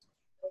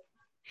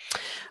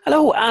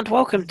Hello and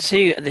welcome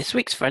to this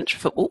week's French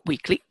Football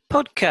Weekly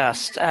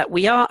podcast.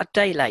 We are a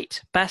day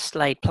late. Best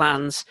laid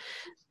plans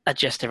are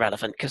just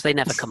irrelevant because they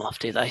never come off,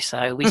 do they?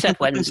 So we said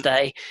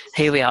Wednesday,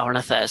 here we are on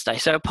a Thursday.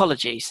 So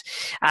apologies.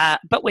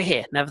 But we're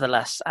here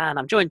nevertheless. And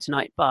I'm joined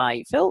tonight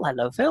by Phil.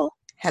 Hello, Phil.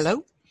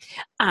 Hello.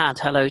 And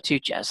hello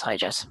to Jez. Hi,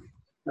 Jez.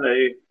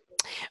 Hello.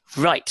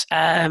 Right,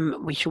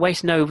 we should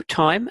waste no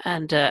time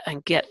and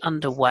get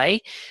underway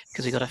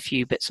because we've got a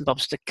few bits and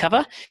bobs to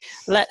cover.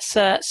 Let's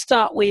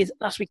start with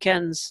last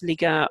weekend's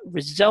Liga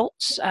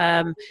results.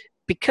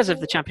 Because of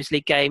the Champions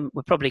League game,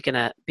 we're probably going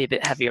to be a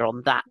bit heavier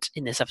on that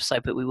in this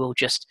episode, but we will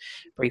just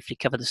briefly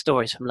cover the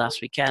stories from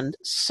last weekend.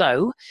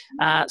 So,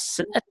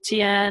 St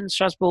Etienne,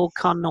 Strasbourg,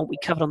 Caen, we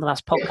covered on the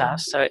last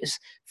podcast. So it's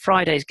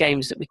Friday's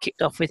games that we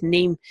kicked off with.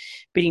 Nîmes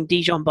beating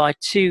Dijon by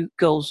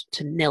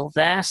 2-0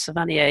 there.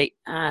 Savanier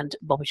and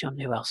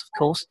Bobichon, who else, of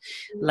course.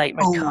 Late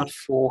red card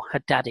for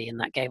Haddadi in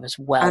that game as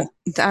well.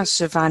 That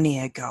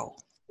Savanier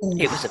goal. Ooh.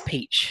 It was a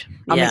peach.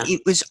 I mean,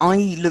 it was.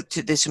 I looked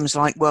at this and was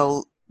like,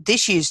 well,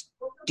 this year's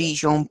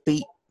Dijon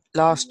beat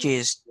last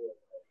year's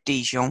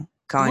Dijon,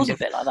 kind of. It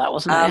was a bit like that,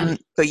 wasn't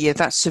it? But yeah,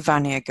 that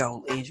Savanier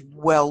goal is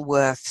well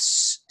worth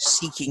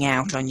seeking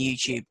out on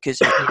YouTube because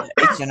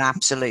it's an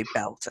absolute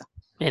belter.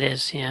 It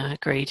is, yeah,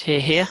 agreed.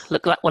 Here.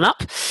 Look that one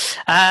up.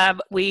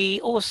 We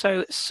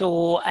also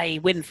saw a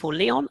win for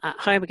Lyon at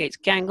home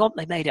against Guingamp.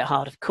 They made it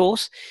hard, of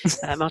course.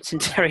 Martin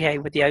Terrier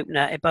with the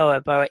opener,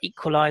 Eboa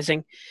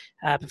equalising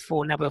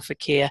before Nabil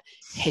Fekir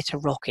hit a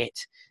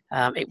rocket.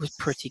 It was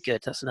pretty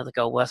good. That's another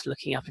goal worth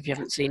looking up if you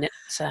haven't seen it,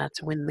 to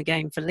win the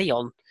game for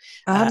Lyon.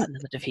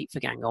 Another defeat for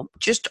Guingamp.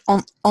 Just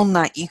on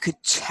that, you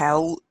could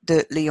tell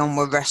that Lyon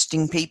were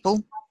resting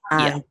people.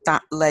 And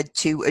that led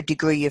to a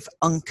degree of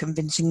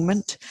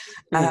unconvincingment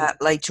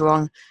later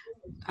on.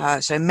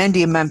 So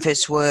Mendy and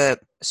Memphis were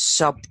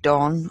subbed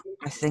on,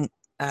 I think,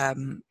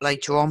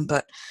 later on.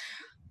 But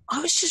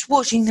I was just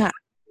watching that.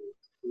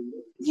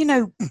 You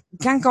know,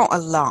 Guingamp are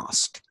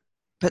last,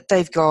 but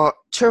they've got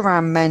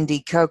Thuram,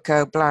 Mendy,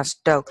 Coco, Blas,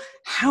 Doe.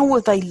 How are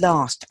they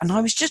last? And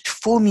I was just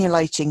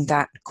formulating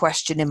that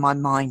question in my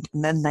mind.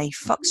 And then they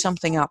fucked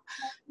something up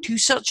to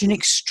such an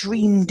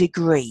extreme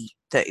degree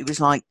that it was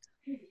like,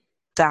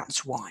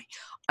 that's why.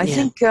 I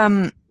think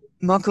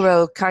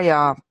Margarel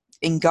Kaya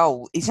in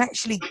goal is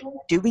actually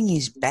doing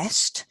his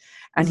best,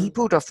 and he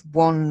pulled off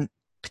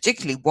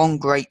particularly one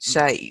great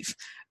save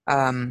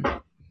during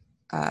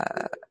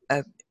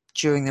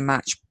the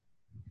match.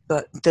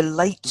 But the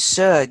late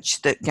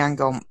surge that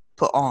Guingamp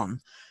put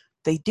on,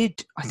 I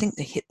think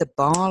they hit the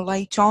bar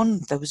late on.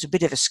 There was a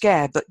bit of a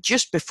scare, but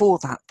just before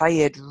that, they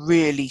had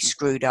really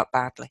screwed up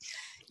badly.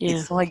 Yeah.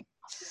 It's like,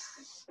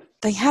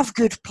 they have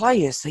good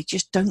players. They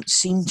just don't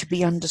seem to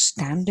be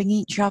understanding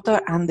each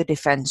other, and the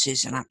defence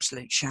is an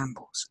absolute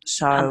shambles.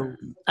 So,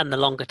 and the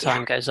longer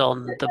time goes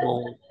on, the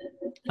more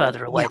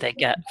further away they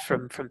get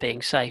from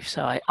being safe.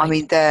 So I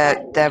mean,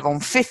 they're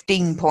on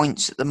 15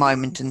 points at the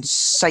moment, and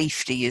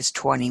safety is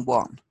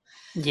 21.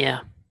 Yeah.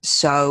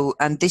 So,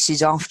 and this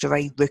is after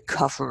a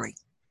recovery.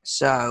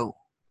 So,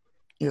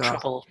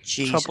 trouble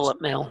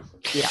at Mill.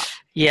 Yeah.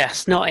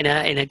 Yes, not in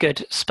a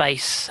good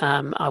space,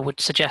 I would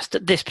suggest,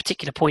 at this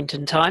particular point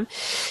in time.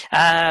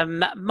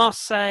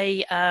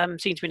 Marseille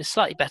seem to be in a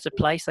slightly better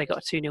place. They got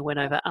a 2-0 win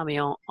over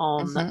Amiens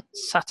on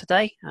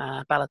Saturday.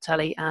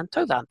 Balotelli and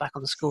Thauvin back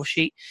on the score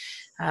sheet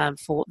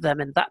for them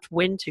in that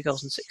win, 2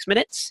 goals in 6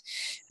 minutes.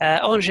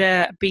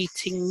 Angers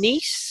beating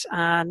Nice.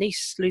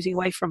 Nice losing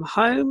away from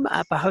home.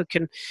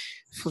 Bahoken,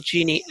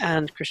 Fulgini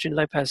and Christian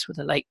Lopez with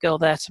a late goal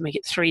there to make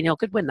it 3-0.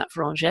 Good win that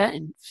for Angers,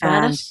 in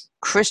fairness.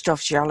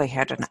 Christophe Jallet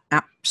had an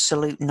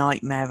absolute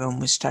nightmare and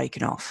was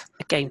taken off.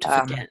 A game to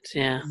forget,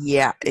 yeah.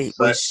 Yeah, it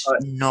was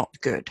not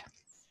good.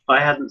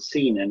 I hadn't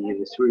seen any of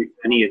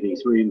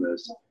these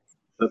rumours,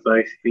 but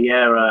both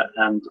Vieira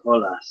and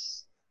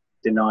Olas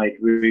denied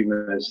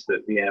rumours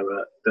that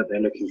they're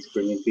looking to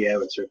bring in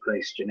Vieira to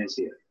replace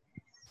Genesio.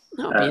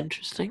 That would be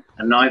interesting.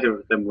 And neither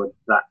of them were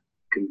that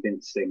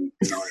convincing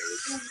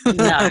denials.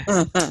 No.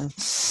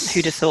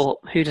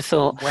 Who'd have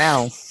thought?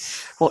 Well,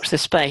 watch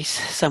this space,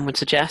 some would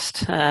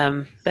suggest.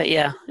 But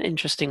yeah,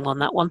 interesting one,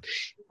 that one.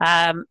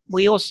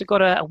 We also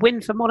got a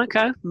win for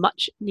Monaco,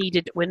 much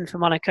needed win for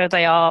Monaco.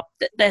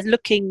 They're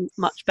looking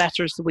much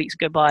better as the weeks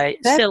go by.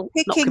 They're still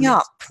picking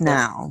up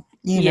now.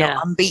 You know,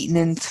 unbeaten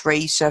in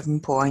 7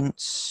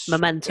 points.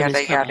 Momentum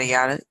is coming.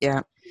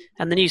 Yeah.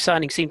 And the new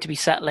signings seem to be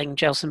settling.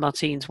 Gelson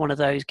Martins, one of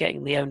those,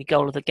 getting the only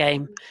goal of the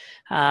game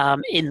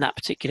in that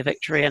particular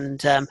victory.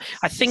 And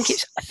I think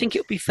it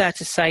would be fair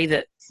to say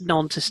that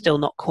Nantes is still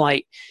not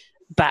quite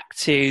back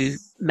to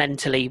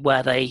mentally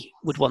where they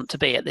would want to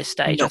be at this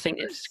stage. No. I think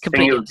it's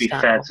completely it would be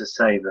fair to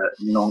say that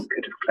Nantes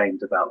could have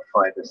claimed about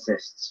 5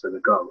 assists for the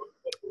goal.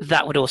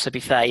 That would also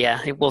be fair,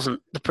 yeah. It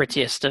wasn't the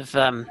prettiest of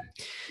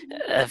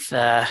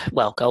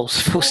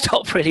goals, full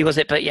stop, really, was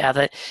it? But yeah,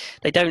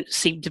 they don't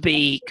seem to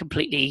be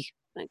completely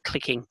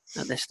clicking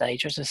at this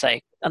stage. As I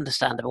say,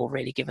 understandable,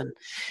 really, given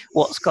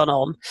what's gone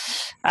on.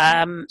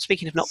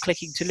 Speaking of not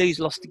clicking, Toulouse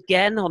lost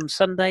again on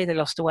Sunday. They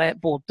lost away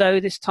at Bordeaux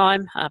this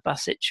time.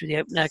 Basic with the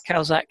opener.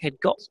 Calzac had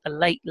got a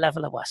late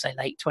leveller. Well, I say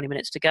late, 20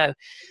 minutes to go,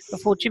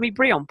 before Jimmy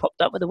Briand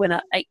popped up with a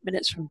winner 8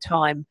 minutes from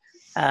time.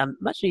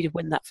 Much needed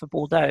win that for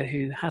Bordeaux,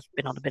 who have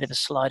been on a bit of a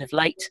slide of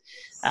late.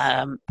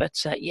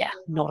 But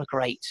not a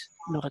great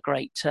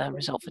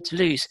result for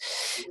Toulouse.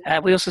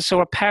 We also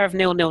saw a pair of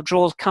 0-0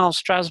 draws. Caen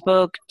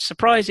Strasbourg,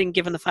 surprising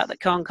given the fact that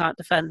Caen can't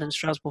defend and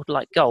Strasbourg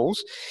like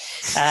goals.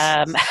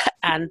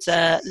 And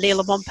Lille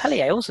and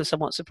Montpellier, also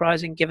somewhat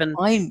surprising given.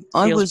 I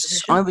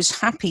was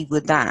happy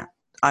with that.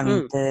 I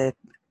mean,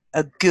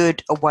 a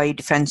good away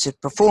defensive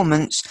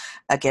performance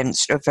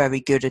against a very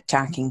good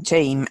attacking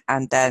team,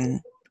 and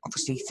then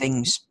obviously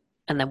things.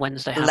 And then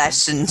Wednesday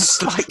lessened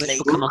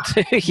slightly. We'll come on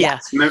to, yeah.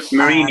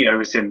 Mourinho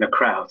was in the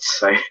crowd,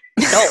 so.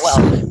 Oh well.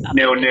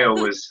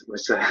 0-0 was.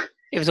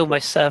 It was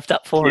almost served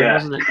up for him,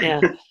 wasn't it?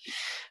 Yeah.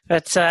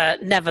 But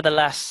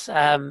nevertheless,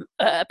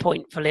 a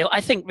point for Lille.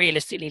 I think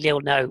realistically, Lille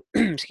know,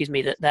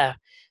 that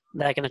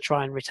they're going to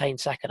try and retain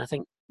second. I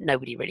think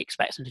nobody really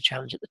expects them to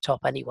challenge at the top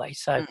anyway.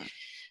 So,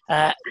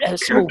 can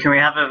we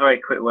have a very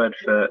quick word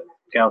for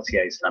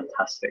Galtier's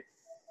fantastic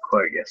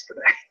quote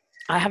yesterday?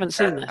 I haven't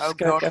seen this. Oh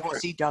God,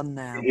 what's he done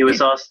now? He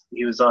was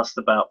asked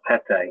about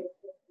Pepe,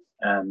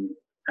 and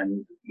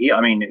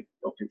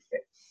obviously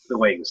the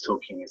way he was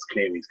talking, it's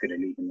clear he's going to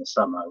leave in the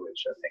summer,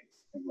 which I think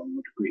everyone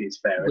would agree is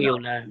fair enough. We all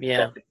know,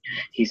 yeah.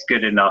 He's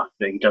good enough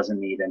that he doesn't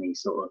need any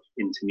sort of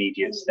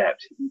intermediate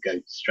steps. He can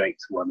go straight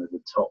to one of the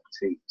top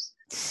teams.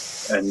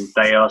 And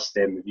they asked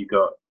him, have you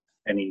got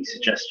any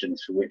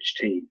suggestions for which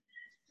team?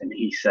 And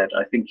he said,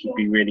 I think he'd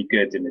be really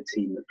good in a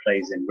team that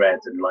plays in red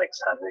and likes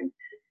having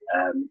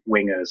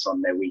wingers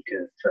on their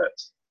weaker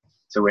foot.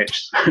 To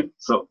which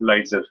sort of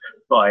loads of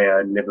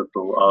Bayern,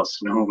 Liverpool,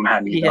 Arsenal,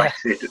 Man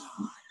United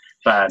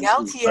fans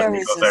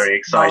suddenly got very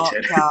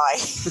excited.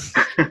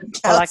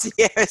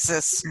 Galtier is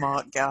a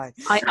smart guy.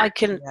 I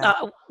can.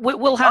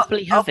 We'll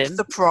happily have him. Up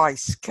the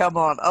price. Come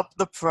on, up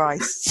the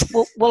price.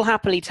 We'll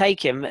happily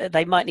take him.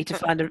 They might need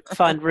to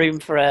find room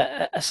for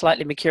a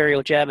slightly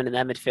mercurial German in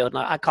their midfield, and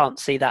I can't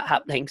see that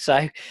happening.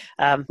 So,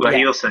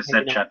 he also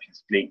said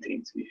Champions League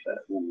team. To be fair.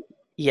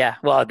 Yeah,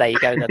 well, there you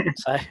go then.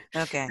 So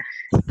okay,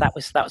 that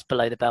was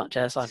below the belt,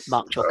 Jez. I've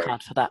marked your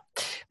card for that.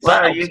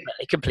 But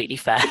ultimately, completely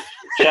fair.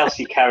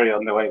 Chelsea carry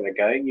on the way they're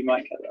going, you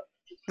might get that.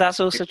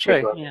 That's also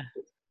true. Yeah,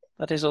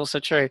 that is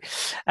also true.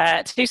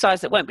 Two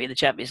sides that won't be in the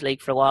Champions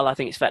League for a while, I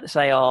think it's fair to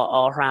say,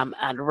 are Ram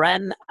and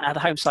Rennes. The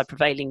home side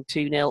prevailing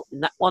 2-0 in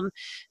that one.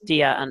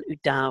 Dia and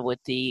Udin with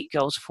the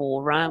goals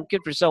for Ram.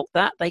 Good result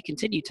that. They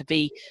continue to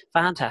be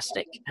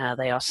fantastic.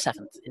 They are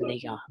 7th in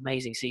Liga.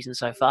 Amazing season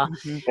so far.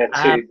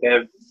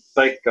 Mm-hmm.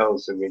 Both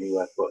goals are really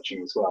worth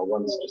watching as well.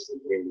 One's just a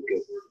really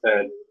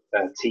good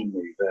team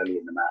move early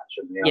in the match,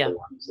 and the other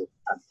one is a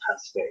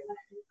fantastic,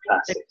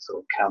 classic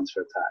sort of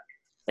counter-attack.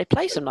 They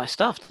play some nice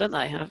stuff, don't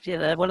they? Yeah,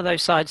 they're one of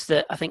those sides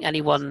that I think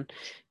anyone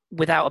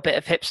without a bit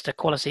of hipster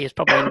quality has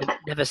probably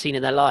never seen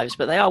in their lives.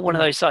 But they are one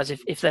of those sides.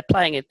 If they're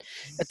playing a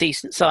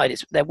decent side,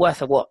 they're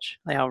worth a watch.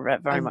 They are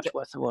very much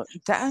worth a watch.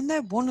 And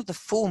they're one of the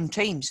form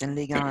teams in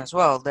Ligue 1 as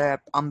well.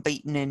 They're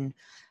unbeaten in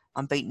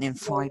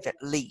 5 at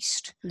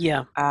least.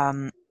 Yeah.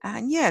 And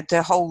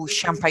the whole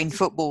champagne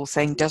football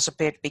thing does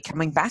appear to be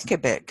coming back a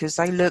bit because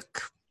they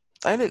look,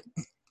 good.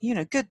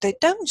 They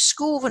don't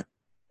score an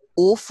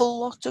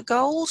awful lot of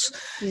goals.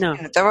 No.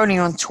 They're only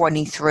on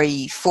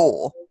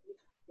 23-4,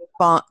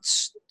 but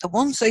the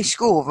ones they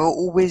score are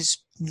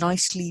always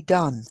nicely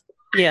done.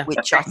 Yeah.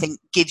 Which I think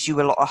gives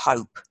you a lot of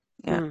hope.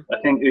 Yeah. I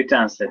think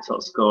Udin's their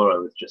top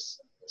scorer with just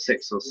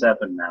 6 or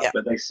 7 now,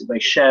 but they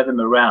share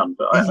them around.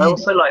 But I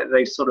also like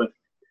they've sort of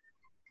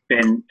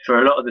been,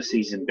 for a lot of the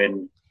season,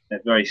 been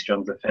very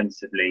strong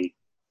defensively.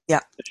 Yeah,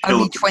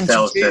 only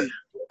 22.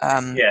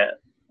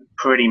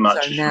 Pretty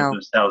much assured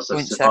themselves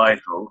of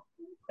survival,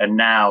 and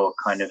now are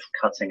kind of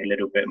cutting a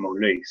little bit more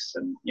loose.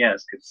 And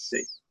it's good to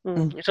see.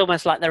 It's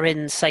almost like they're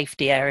in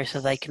safety areas, so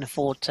they can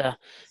afford to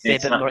be a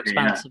bit more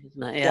expansive,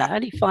 isn't it? Yeah,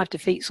 only 5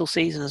 defeats all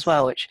season as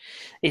well, which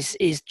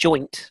is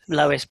joint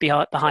lowest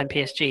behind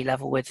PSG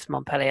level with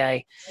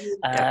Montpellier,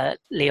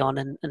 Lyon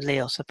and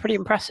Lille. So pretty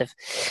impressive.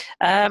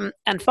 And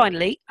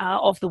finally,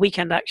 of the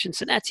weekend action,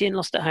 St Etienne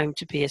lost at home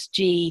to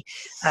PSG.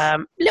 A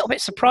little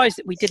bit surprised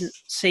that we didn't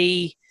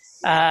see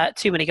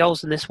too many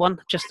goals in this one,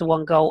 just the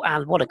one goal,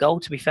 and what a goal,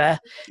 to be fair.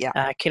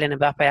 Kylian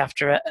Mbappe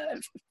after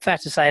fair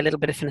to say a little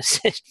bit of an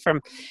assist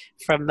from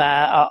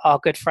our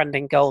good friend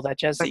in goal there,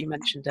 Jez, that you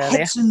mentioned earlier.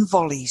 Heads and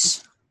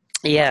volleys.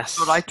 Yes.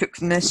 What I took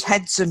from this,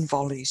 heads and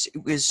volleys.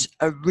 It was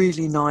a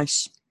really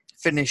nice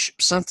finish.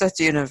 Saint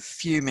Etienne are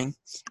fuming.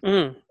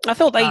 I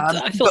thought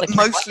they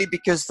mostly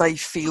because they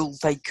feel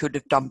they could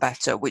have done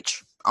better,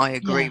 which I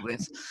agree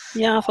with.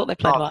 Yeah, I thought they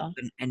played well.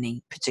 Than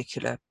any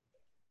particular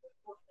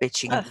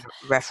bitching at the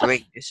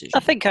referee decision. I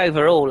think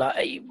overall,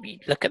 you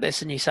look at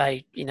this and you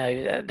say,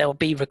 there will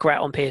be regret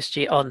on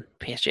PSG on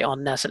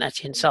St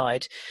Etienne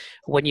side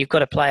when you've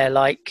got a player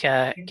like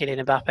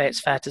Kylian Mbappe. It's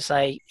fair to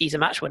say he's a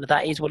match winner.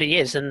 That is what he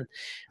is, and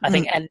I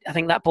think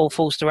that ball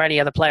falls to any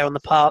other player on the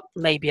park,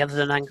 maybe other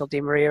than Angel Di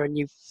Maria, and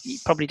he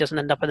probably doesn't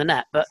end up in the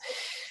net. But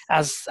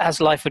as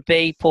life would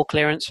be, poor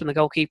clearance from the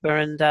goalkeeper,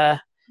 and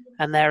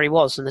there he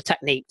was, and the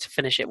technique to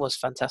finish it was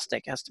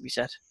fantastic, has to be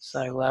said.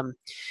 So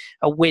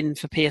a win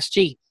for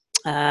PSG.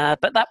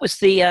 But that was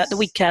the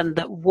weekend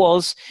that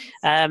was,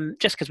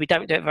 just because we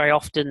don't do it very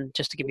often,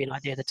 just to give you an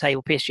idea of the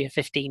table. PSG are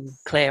 15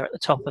 clear at the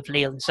top of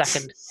Lille in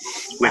second.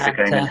 With a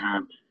game in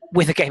hand.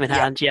 With a game in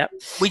hand, yeah.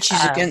 Which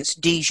is against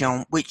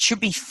Dijon, which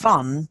should be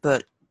fun,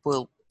 but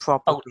will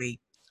probably...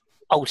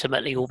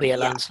 Ultimately will be a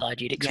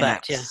landslide, you'd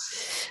expect,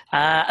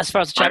 as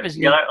far as the Champions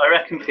League... I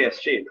reckon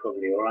PSG are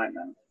probably all right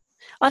now.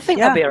 I think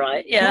they'll be all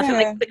right. I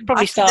think they can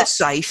probably start...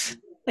 safe.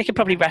 They could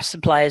probably rest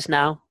some players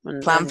now.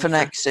 And Plan for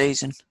next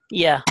season.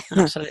 Yeah,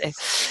 absolutely.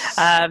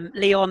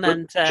 Leon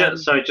and...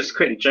 Sorry, just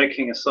quickly,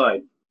 joking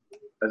aside,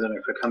 I don't know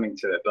if we're coming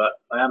to it, but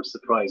I am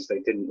surprised they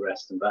didn't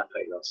rest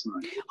Mbappe last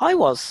night. I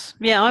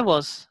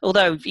was.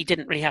 Although he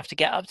didn't really have to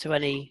get up to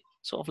any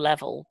sort of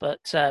level.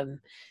 But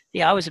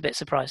I was a bit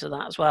surprised at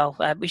that as well.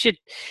 I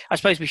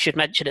suppose we should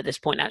mention at this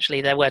point,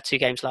 actually, there were 2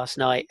 games last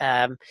night.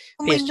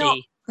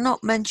 PSG...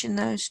 Not mention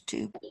those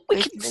two.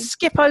 We can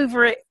skip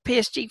over it.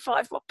 PSG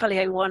 5,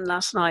 Montpellier 1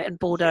 last night, and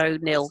Bordeaux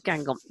 0,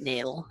 Guingamp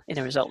 0 in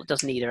a result that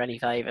doesn't need her any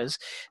favours.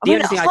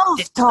 At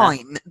half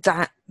time,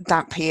 that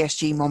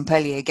PSG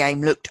Montpellier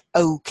game looked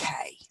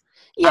okay.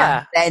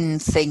 Yeah. And then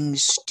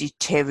things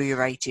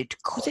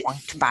deteriorated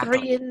quite badly.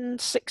 3 in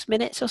 6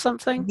 minutes or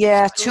something?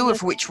 Yeah, 2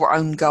 of which were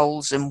own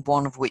goals and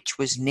 1 of which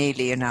was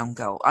nearly an own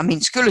goal. I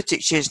mean,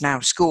 Skulitic has now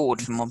scored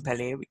for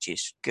Montpellier, which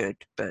is good,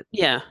 but,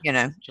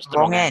 just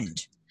wrong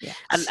end. Yeah.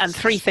 And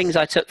 3 things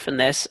I took from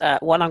this.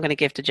 One I'm going to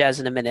give to Jez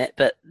in a minute,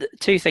 but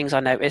 2 things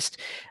I noticed.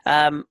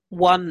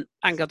 One,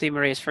 Angel Di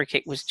Maria's free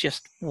kick was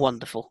just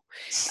wonderful.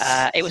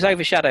 It was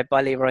overshadowed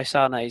by Leroy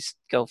Sané's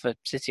goal for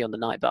City on the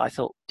night, but I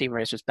thought Di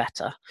Maria's was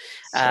better.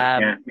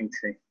 Me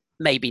too.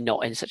 Maybe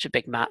not in such a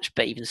big match,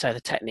 but even so, the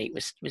technique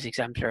was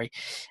exemplary.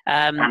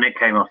 And it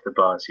came off the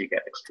bar, so you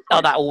get extra points.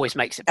 Oh, that always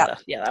makes it better.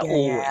 That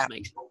always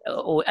makes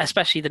it.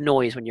 Especially the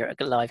noise when you're at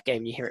a live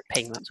game, you hear it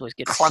ping. That's always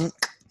good. Clunk.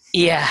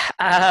 Yeah,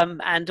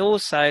 and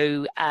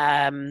also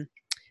I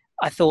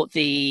thought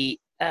the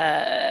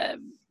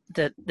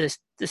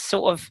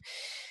sort of,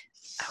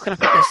 how can I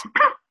put this?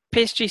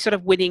 PSG sort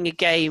of winning a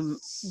game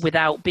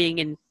without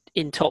being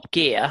in top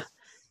gear.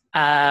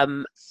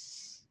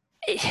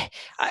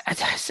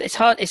 It's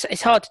hard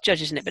to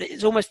judge, isn't it? But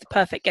it's almost the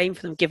perfect game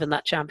for them, given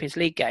that Champions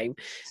League game.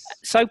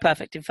 So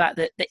perfect, in fact,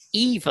 that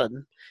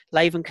even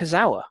Layvin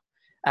Kurzawa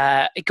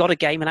got a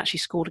game and actually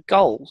scored a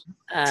goal.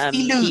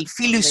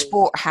 Filou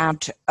Sport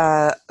had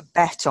a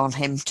bet on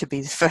him to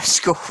be the first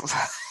scorer.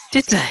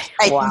 Did they?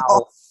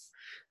 Wow.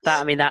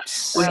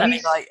 That's... Well,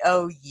 he's like,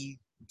 oh, you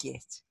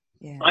git.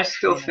 Yeah. I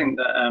still think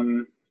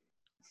that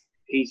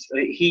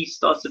he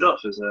started off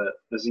as a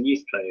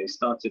youth player. He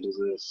started as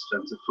a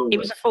centre forward. He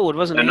was a forward,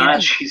 wasn't he? And I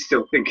actually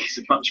still think he's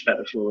a much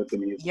better forward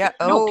than he is. Yeah,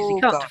 because he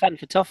can't defend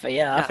for Toffee.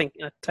 Yeah, I think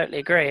I totally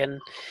agree.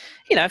 And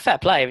fair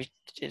play.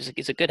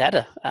 It's a good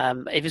header.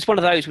 If it's one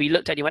of those where you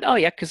looked at it and you went, oh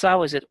yeah,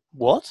 Kurzawa it.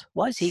 What?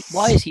 Why is he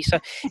so?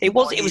 It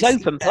was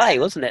open play,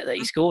 wasn't it, that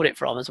he scored it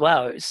from as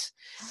well? It was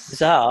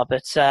bizarre,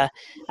 but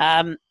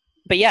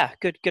yeah,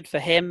 good for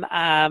him.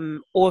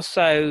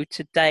 Also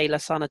today,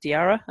 Lassana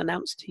Diarra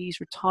announced he's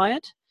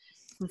retired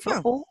from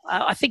football.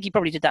 I think he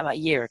probably did that about a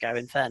year ago,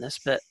 in fairness,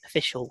 but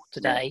official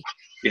today.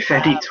 If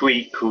Eddie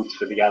Tweed called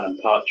for the Alan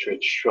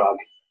Partridge shrug.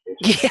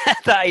 Yeah,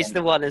 that is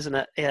the one, isn't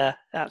it? Yeah,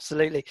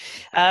 absolutely.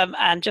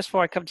 And just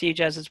before I come to you,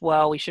 Jez, as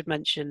well, we should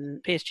mention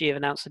PSG have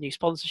announced a new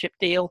sponsorship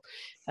deal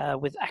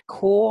with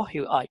Accor,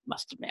 who I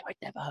must admit I'd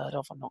never heard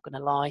of, I'm not going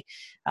to lie.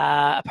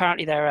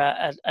 Apparently they're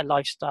a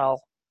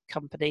lifestyle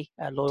company,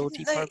 a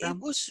loyalty program.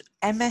 It was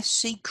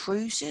MSC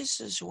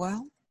Cruises as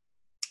well.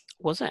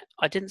 Was it?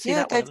 I didn't see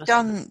that. Yeah, they've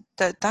done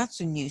that. That's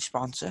a new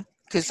sponsor.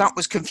 Because that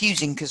was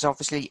confusing, because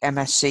obviously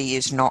MSC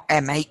is not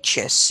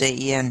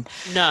MHSC, and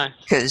no,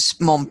 because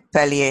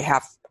Montpellier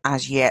have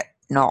as yet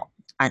not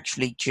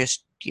actually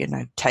just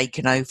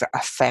taken over a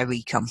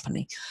ferry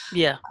company.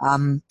 Yeah.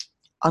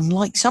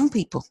 Unlike some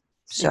people.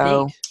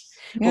 So,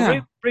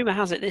 well, rumor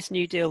has it this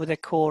new deal with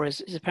Accor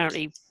is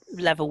apparently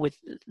level with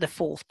the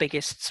 4th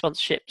biggest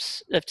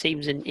sponsorships of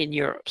teams in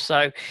Europe.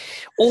 So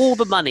all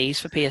the money's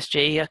for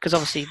PSG, because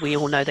obviously we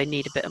all know they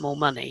need a bit more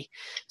money.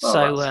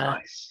 Oh, that's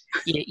nice.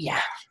 Yeah.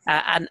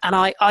 And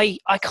I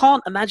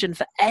can't imagine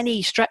for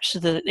any stretch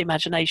of the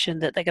imagination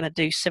that they're going to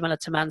do similar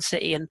to Man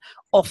City and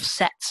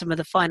offset some of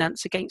the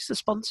finance against the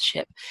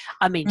sponsorship.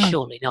 I mean,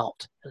 surely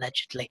not,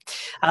 allegedly.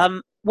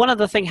 One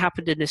other thing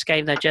happened in this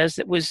game, though, Jez,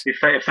 that was...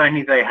 If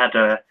only they had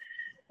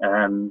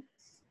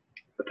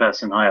the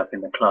person high up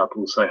in the club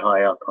also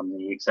high up on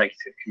the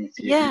executive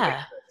committee.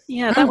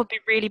 Yeah, that would be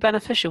really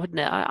beneficial, wouldn't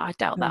it? I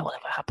doubt that will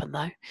ever happen,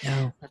 though.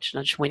 No, Nudge,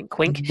 nudge, wink,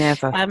 wink.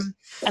 never.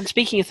 And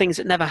speaking of things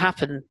that never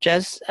happen,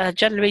 Jez,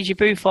 Gianluigi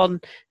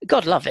Buffon,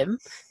 God love him,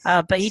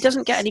 but he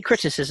doesn't get any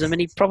criticism, and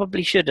he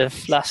probably should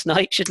have last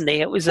night, shouldn't he?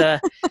 It was a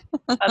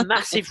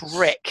massive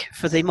rick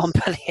for the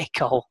Montpellier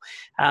goal.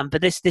 But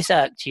this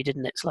irked you,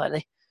 didn't it,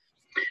 slightly?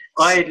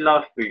 I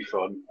love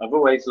Buffon. I've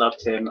always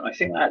loved him. I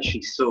think I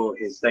actually saw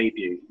his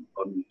debut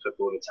on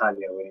Football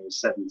Italia when he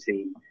was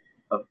 17.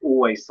 I've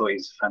always thought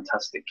he's a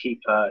fantastic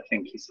keeper. I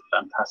think he's a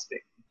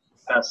fantastic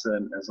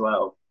person as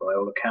well, by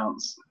all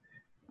accounts.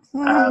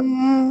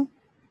 No?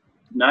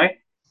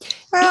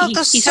 Well,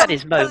 he's had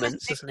his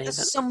moments, hasn't he?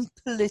 There's some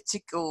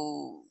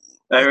political...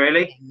 Oh,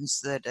 really?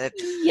 That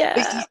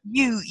Yeah.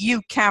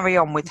 You carry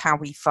on with how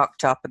he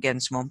fucked up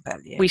against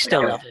Montpellier. We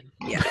still love him.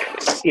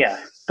 Yeah,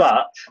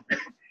 but...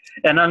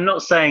 And I'm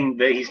not saying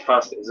that he's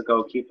past it as a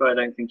goalkeeper. I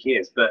don't think he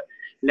is. But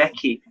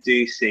L'Équipe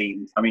do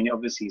seem... I mean,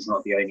 obviously he's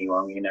not the only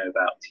one. You know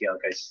about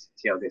Thiago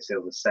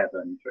Silva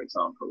 7, for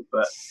example.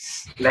 But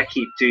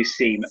L'Équipe do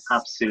seem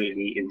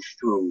absolutely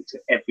enthralled to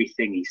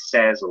everything he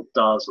says or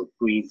does or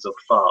breathes or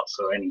farts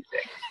or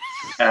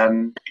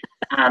anything.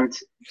 And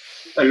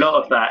a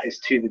lot of that is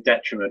to the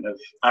detriment of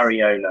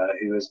Areola,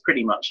 who has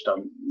pretty much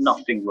done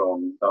nothing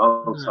wrong the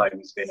whole time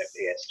he's been at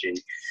PSG.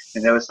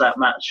 And there was that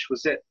match,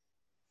 was it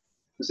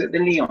the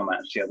Lyon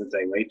match the other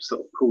day where he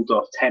sort of pulled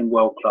off 10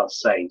 world-class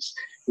saves?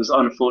 It was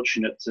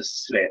unfortunate to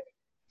slip,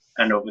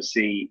 and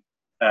obviously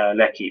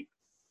L'Équipe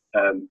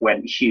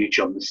went huge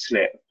on the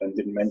slip and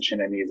didn't mention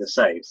any of the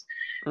saves.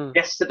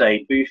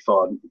 Yesterday,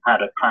 Buffon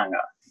had a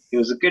clanger. It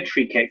was a good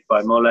free kick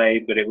by Mole,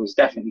 but it was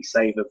definitely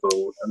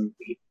savable, and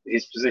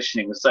his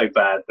positioning was so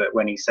bad that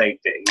when he saved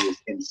it, he was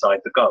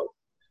inside the goal.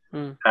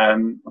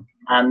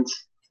 And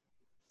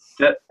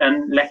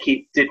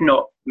L'Équipe did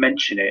not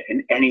mention it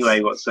in any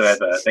way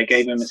whatsoever. They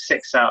gave him a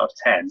 6 out of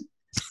 10,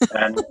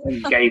 and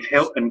gave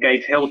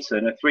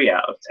Hilton a 3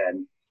 out of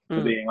 10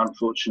 for being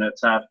unfortunate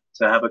to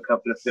have a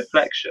couple of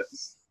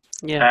deflections.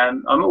 Yeah.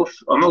 I'm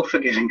all for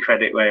giving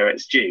credit where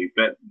it's due,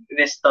 but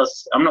this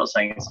does. I'm not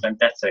saying it's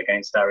vendetta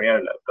against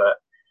Areola, but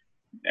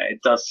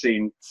it does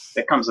seem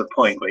there comes a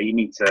point where you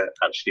need to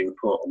actually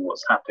report on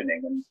what's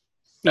happening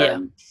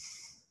and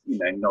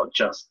not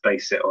just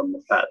base it on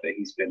the fact that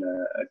he's been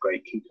a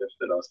great keeper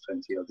for the last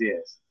 20 odd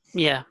years.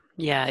 Yeah.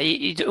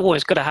 You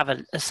always got to have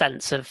a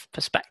sense of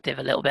perspective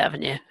a little bit,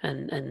 haven't you?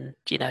 And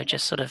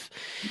just sort of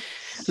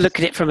look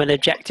at it from an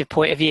objective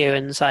point of view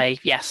and say,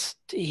 yes,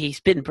 he's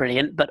been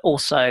brilliant, but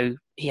also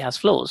he has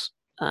flaws.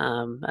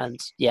 I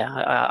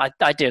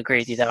do agree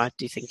with you there. I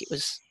do think it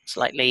was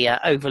slightly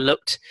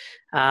overlooked.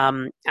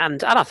 And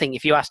I think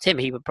if you asked him,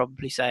 he would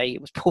probably say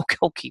it was poor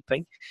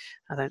goalkeeping.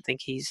 I don't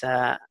think he's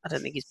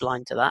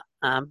blind to that.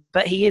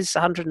 But he is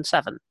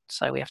 107,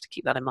 so we have to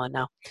keep that in mind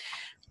now.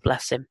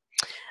 Bless him.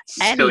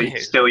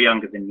 Still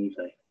younger than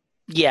Nive.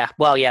 Yeah,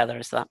 well, yeah, there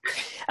is that.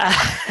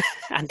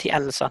 And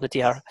Lassana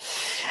Diarra.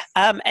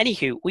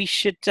 Anywho, we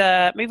should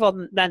move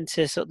on then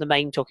to sort of the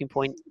main talking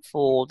point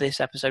for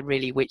this episode,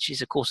 really, which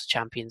is, of course, the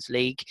Champions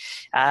League.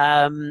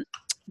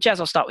 Jazz,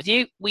 I'll start with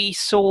you. We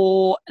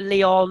saw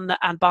Lyon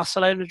and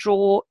Barcelona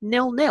draw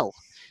 0-0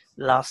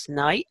 last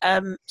night.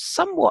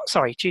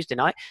 Tuesday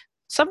night.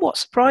 Somewhat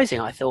surprising,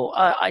 I thought.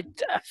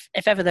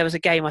 If ever there was a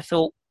game I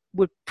thought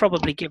would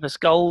probably give us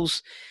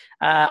goals,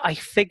 I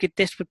figured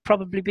this would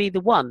probably be the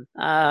one,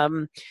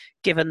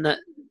 given that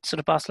sort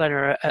of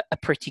Barcelona are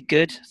pretty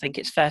good, I think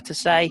it's fair to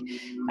say,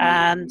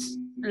 and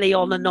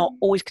Lyon are not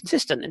always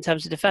consistent in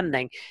terms of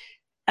defending.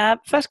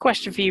 First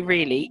question for you,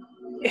 really,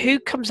 who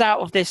comes out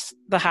of this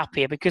the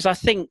happier? Because I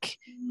think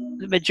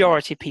the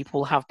majority of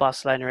people have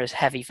Barcelona as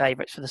heavy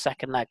favourites for the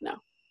second leg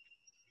now.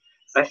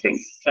 I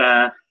think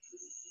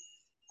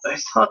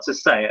it's hard to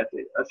say.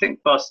 I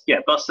think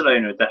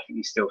Barcelona are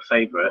definitely still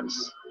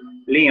favourites.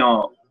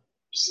 Lyon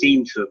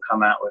seem to have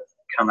come out of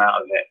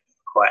it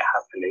quite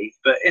happily,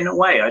 but in a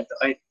way, I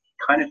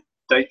kind of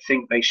don't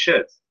think they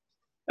should.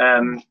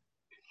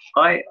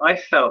 I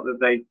felt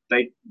that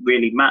they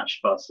really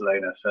matched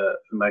Barcelona for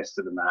most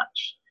of the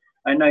match.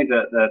 I know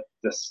that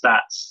the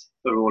stats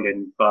are all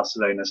in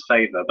Barcelona's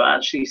favour, but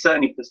actually,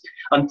 certainly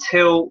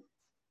until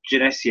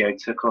Genesio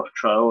took off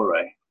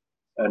Traoré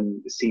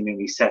and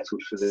seemingly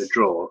settled for the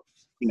draw,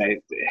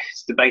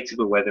 it's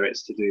debatable whether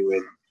it's to do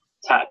with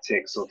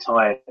tactics or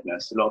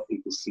tiredness. A lot of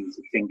people seem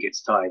to think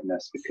it's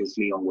tiredness because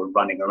Lyon were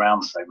running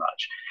around so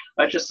much.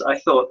 I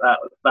thought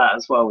that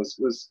as well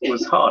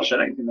was harsh. I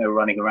don't think they were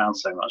running around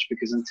so much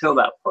because until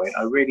that point,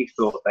 I really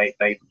thought they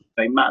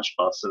matched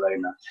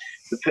Barcelona.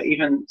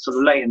 Even sort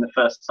of late in the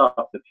first half,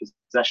 the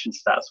possession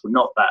stats were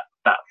not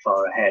that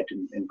far ahead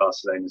in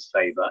Barcelona's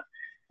favour.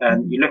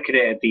 And you look at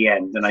it at the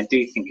end, and I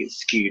do think it's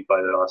skewed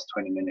by the last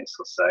 20 minutes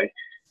or so.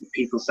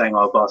 People saying,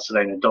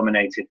 Barcelona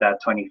dominated their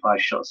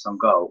 25 shots on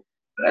goal.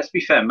 But let's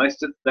be fair,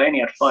 they only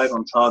had 5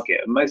 on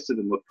target, and most of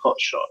them were pot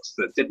shots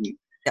that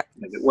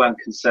weren't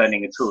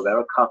concerning at all. There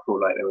were a couple,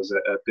 like there was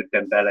a good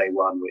Dembele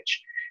one,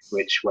 which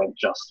which went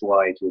just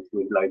wide with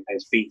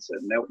Lopez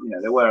beaten.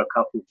 There were a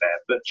couple there,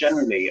 but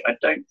generally, I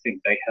don't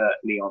think they hurt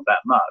Lyon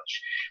that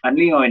much. And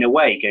Lyon, in a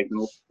way, gave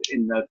them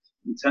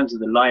in terms of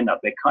the lineup,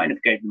 they kind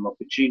of gave them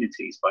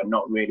opportunities by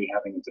not really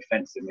having a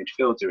defensive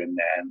midfielder in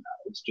there. And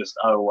it was just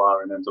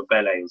Aouar and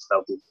Ndombele as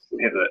double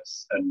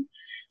pivots, and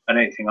I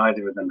don't think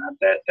either of them had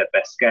their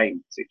best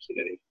game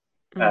particularly.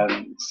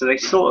 So they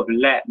sort of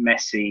let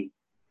Messi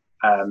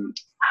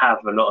have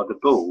a lot of the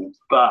ball,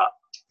 but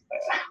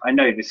I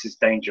know this is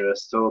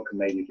dangerous talk and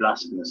maybe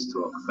blasphemous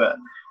talk, but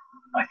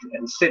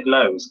and Sid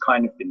Lowe has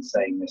kind of been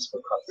saying this for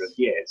a couple of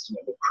years.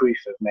 The proof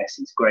of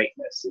Messi's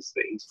greatness is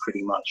that he's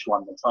pretty much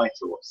won the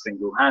title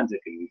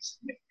single-handedly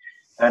recently.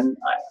 And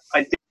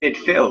I did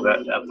feel that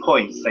at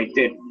points they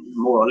did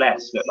more or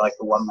less look like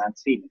a one-man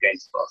team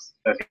against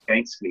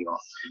Lyon.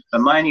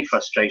 And my only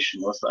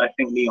frustration was that I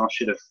think Lyon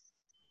should have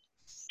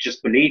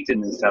just believed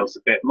in themselves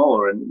a bit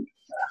more. And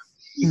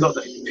you got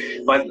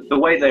by the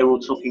way they were all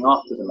talking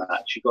after the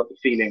match, you got the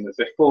feeling that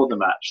before the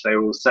match they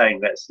were all saying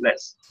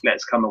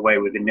let's come away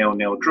with a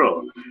 0-0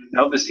 draw.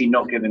 Now, obviously,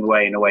 not giving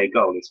away an away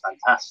goal is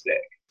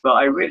fantastic, but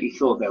I really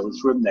thought there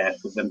was room there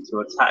for them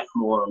to attack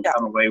more and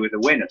come away with a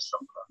win of some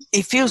kind.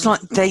 It feels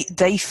like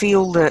they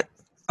feel that,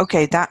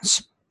 okay,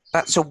 that's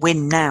a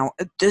win now.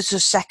 There's a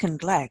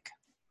second leg,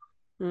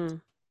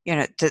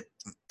 that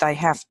they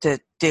have to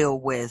deal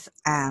with,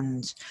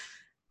 and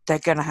they're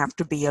going to have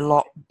to be a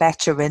lot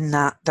better in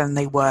that than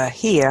they were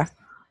here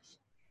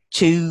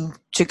to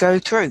go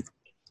through.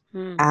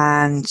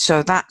 And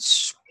so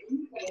that's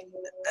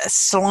a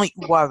slight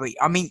worry.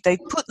 I mean, they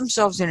put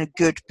themselves in a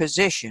good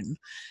position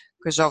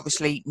because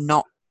obviously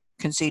not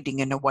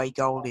conceding an away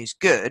goal is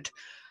good,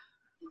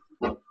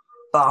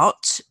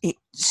 but it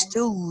was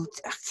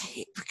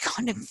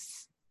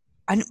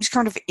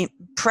kind of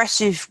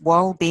impressive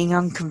while being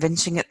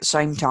unconvincing at the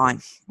same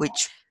time,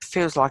 which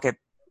feels like a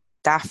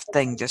daft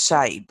thing to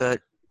say,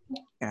 but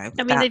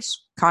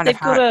that's kind of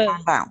how it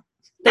turned out.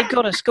 They've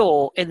got a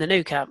score in the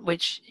Nou Camp,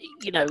 which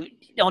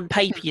on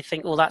paper you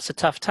think, well, that's a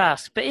tough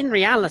task, but in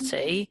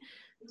reality,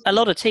 a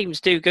lot of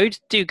teams do go to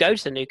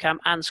the Nou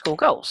Camp and score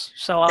goals.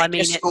 So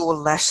they score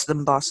less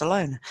than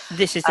Barcelona.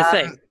 This is the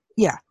thing.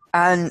 Yeah,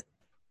 and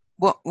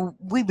what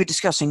we were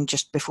discussing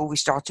just before we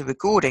started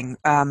recording,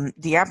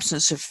 the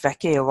absence of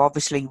Fekir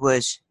obviously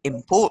was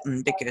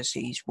important because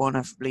he's one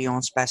of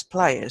Lyon's best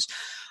players.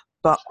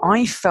 But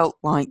I felt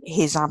like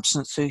his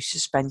absence through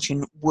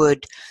suspension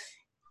would,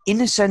 in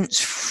a sense,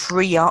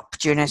 free up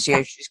Genesio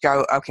to just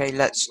go, okay,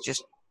 let's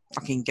just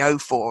fucking go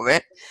for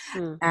it.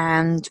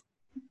 And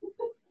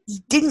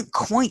he didn't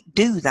quite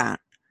do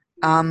that.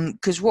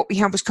 Because what we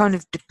had was kind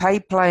of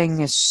Depay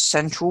playing a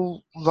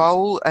central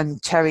role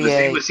and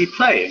Terrier... Was he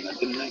playing? I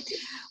didn't know.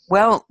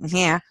 Well,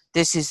 yeah,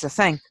 this is the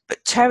thing. But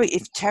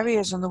if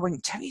Terrier's on the wing,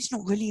 Terrier's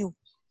not really a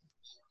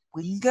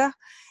winger.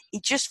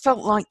 It just felt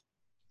like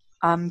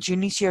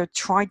Genesio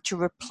tried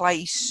to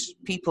replace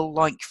people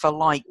like for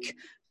like,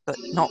 but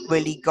not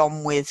really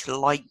gone with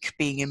like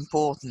being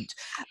important.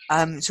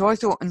 So I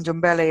thought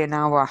Ndombele and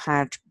Aouar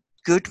had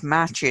good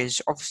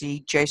matches.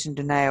 Obviously, Jason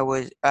Denayer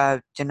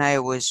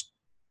was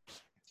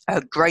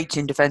great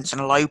in defence,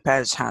 and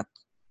Lopez had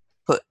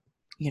put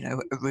a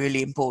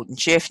really important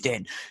shift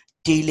in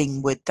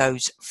dealing with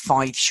those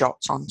 5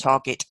 shots on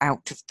target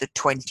out of the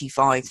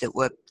 25 that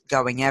were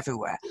going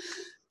everywhere.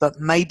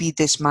 But maybe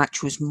this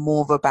match was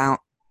more about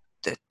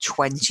the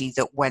 20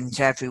 that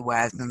went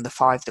everywhere than the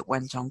 5 that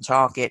went on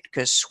target,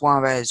 because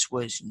Suarez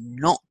was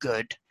not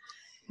good.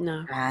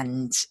 No.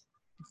 And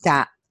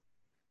that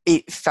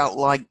it felt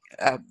like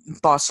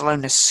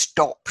Barcelona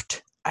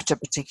stopped at a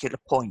particular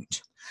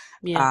point.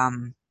 Yeah.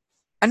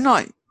 And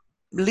like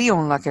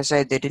Lyon, like I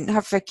said, they didn't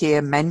have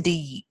Fekir.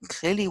 Mendy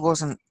clearly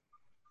wasn't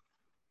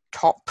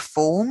top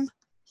form.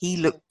 He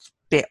looked a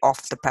bit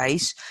off the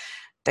pace.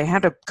 They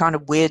had a kind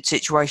of weird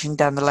situation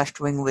down the left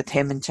wing with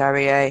him and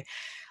Terrier,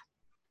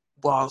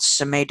 while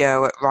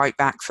Semedo at right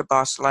back for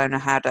Barcelona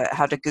had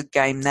a good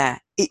game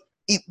there.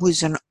 It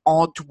was an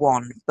odd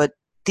one, but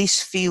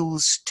this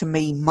feels to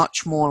me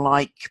much more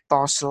like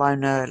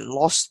Barcelona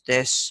lost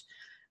this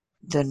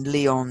than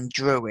Lyon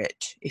drew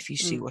it, if you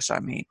see what I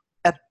mean.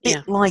 A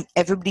bit like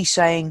everybody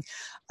saying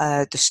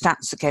the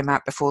stats that came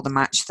out before the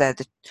match there,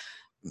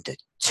 the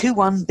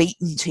 2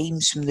 unbeaten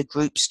teams from the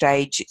group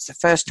stage. It's the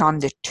first time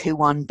the 2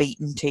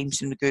 unbeaten teams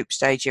from the group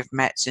stage have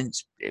met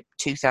since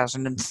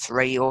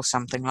 2003 or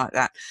something like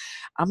that.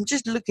 I'm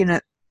just looking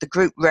at the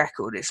group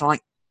record. It's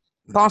like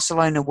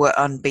Barcelona were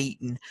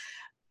unbeaten.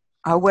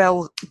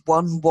 OL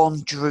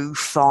 1-1 drew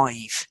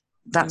 5.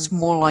 That's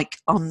more like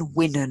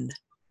unwinning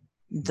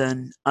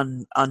than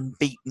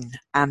unbeaten.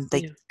 And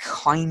they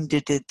kind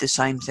of did the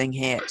same thing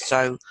here.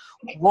 So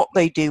what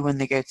they do when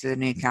they go to the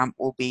Nou Camp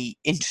will be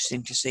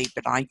interesting to see,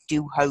 but I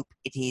do hope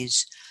it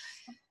is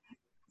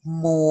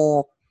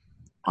more,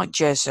 like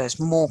Jez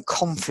says, more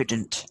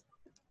confident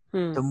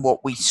than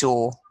what we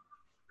saw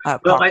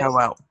at Parc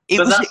OL. It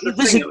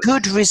was a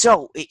good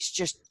result. It's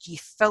just you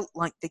felt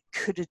like they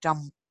could have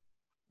done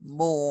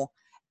more,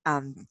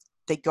 and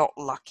they got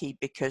lucky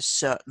because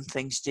certain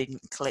things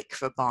didn't click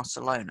for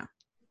Barcelona.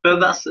 But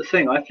that's the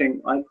thing. I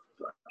think I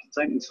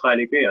don't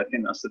entirely agree. I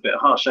think that's a bit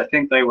harsh. I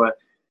think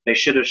they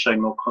should have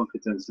shown more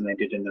confidence than they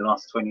did in the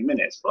last 20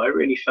 minutes. But I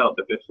really felt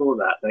that before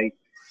that they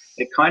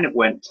kind of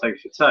went toe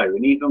for toe,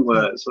 and even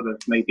were sort of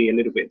maybe a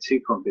little bit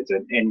too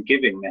confident in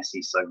giving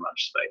Messi so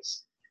much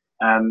space.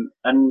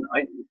 And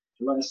like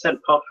I said,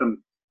 apart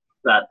from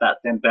that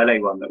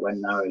Dembele one that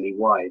went narrowly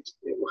wide,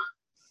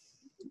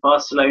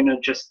 Barcelona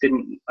just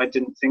didn't. I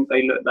didn't think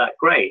they looked that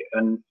great,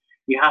 and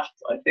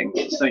I think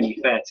it's only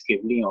fair to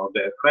give Lyon a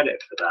bit of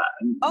credit for that.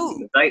 And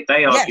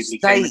they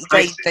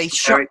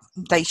arguably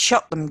they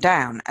shut them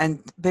down,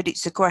 but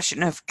it's a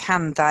question of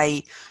can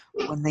they,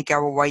 when they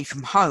go away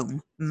from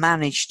home,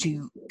 manage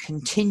to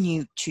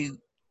continue to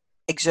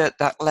exert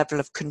that level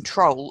of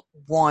control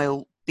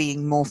while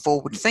being more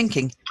forward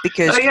thinking?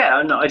 Because I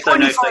don't know if they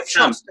 25 can.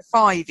 shots to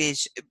 5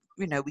 is,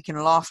 we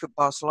can laugh at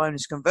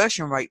Barcelona's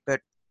conversion rate, but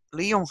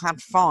Lyon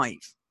had 5.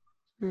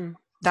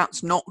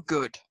 That's not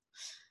good.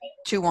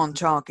 2 on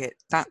target.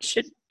 That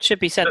should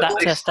be said. That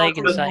Ter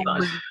Stegen save.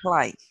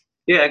 Play.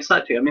 Yeah,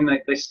 exactly. I mean,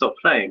 they stopped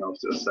playing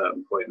after a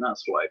certain point, and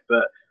that's why.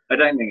 But I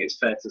don't think it's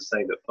fair to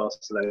say that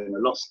Barcelona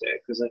lost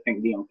it, because I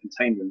think Lyon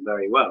contained them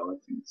very well. I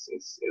think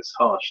it's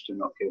harsh to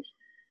not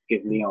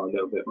give Lyon a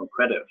little bit more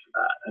credit for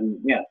that. And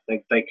yeah,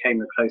 they came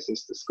the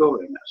closest to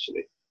scoring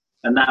actually,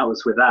 and that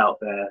was without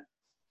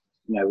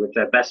with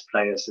their best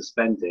player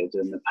suspended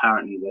and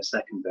apparently their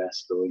second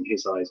best, or in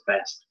his eyes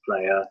best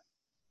player,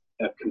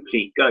 a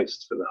complete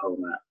ghost for the whole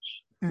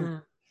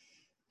match.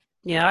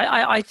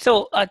 Yeah, I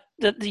thought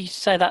that you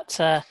say that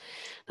Ter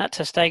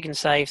Stegen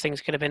save,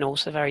 things could have been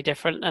also very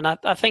different, and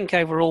I think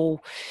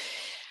overall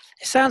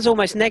it sounds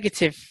almost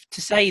negative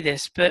to say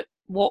this, but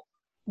what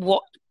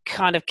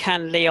kind of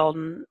can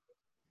Lyon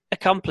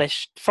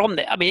accomplish from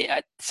it? I mean,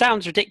 it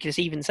sounds ridiculous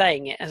even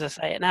saying it as I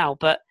say it now,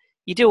 but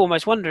you do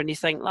almost wonder, and you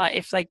think, like,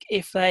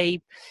 if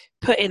they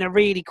put in a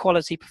really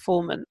quality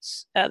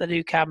performance at the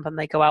Nou Camp and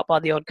they go out by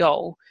the odd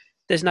goal,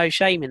 there's no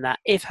shame in that.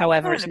 If,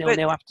 however, it's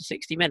 0-0 after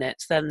 60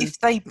 minutes, then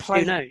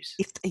who knows?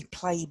 If they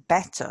play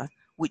better,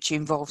 which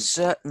involves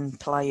certain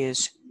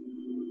players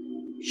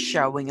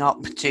showing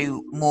up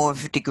to more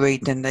of a degree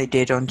than they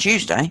did on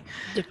Tuesday,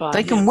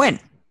 they can win.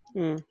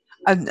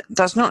 And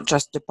that's not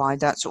just Depay,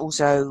 that's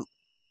also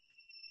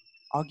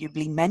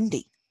arguably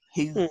Mendy,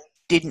 who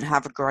didn't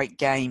have a great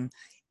game,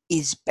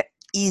 is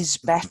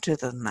better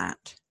than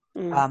that.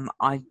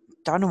 I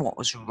don't know what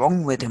was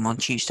wrong with him on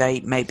Tuesday.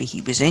 Maybe he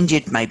was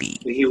injured. Maybe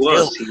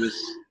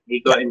he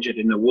got injured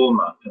in the warm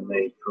up, and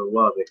for a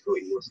while they thought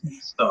he wasn't going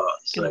to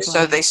start.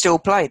 So they still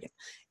played him.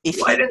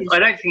 I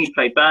don't think he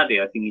played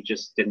badly. I think he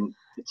just didn't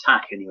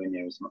attack anywhere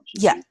near as much.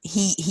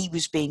 He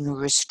was being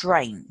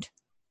restrained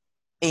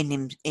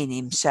in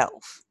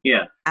himself.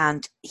 Yeah,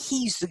 and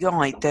he's the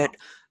guy that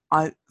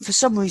for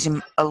some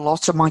reason, a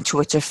lot of my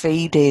Twitter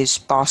feed is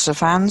Barca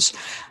fans.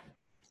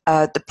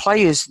 The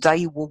players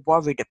they were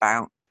worried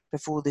about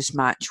before this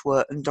match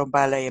were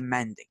Ndombele and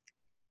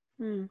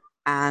Mendy.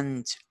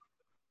 And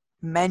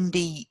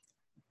Mendy,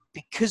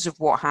 because of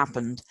what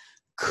happened,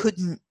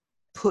 couldn't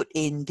put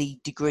in the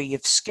degree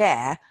of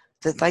scare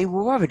that they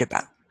were worried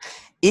about.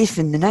 If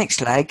in the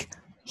next leg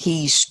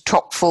he's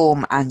top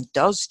form and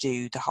does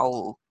do the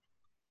whole,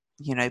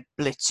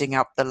 blitzing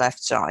up the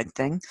left side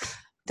thing,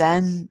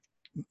 then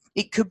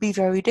it could be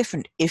very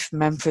different. If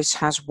Memphis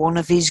has one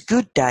of his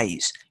good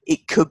days,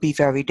 it could be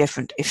very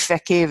different. If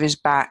Fekir is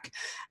back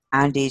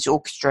and is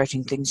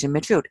orchestrating things in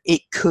midfield,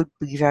 it could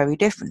be very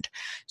different.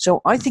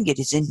 So I think it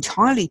is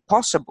entirely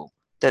possible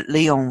that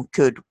Lyon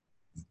could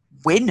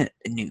win at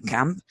the Nou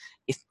Camp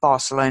if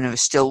Barcelona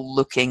is still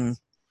looking,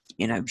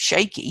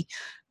 shaky.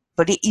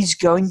 But it is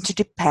going to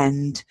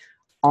depend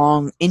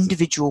on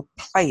individual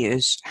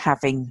players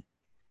having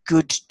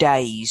good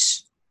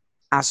days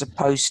as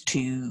opposed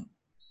to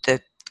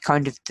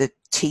the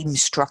team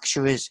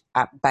structure is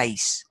at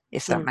base,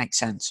 if that makes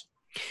sense.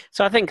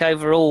 So I think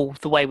overall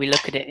the way we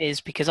look at it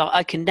is because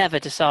I can never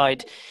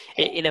decide,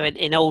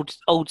 in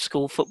old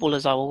school football,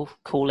 as I will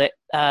call it,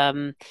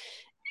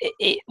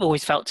 it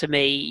always felt to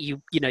me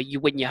you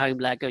win your home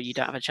leg or you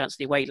don't have a chance of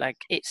the away leg.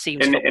 It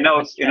seems in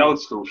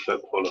old school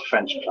football, a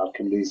French club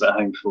can lose at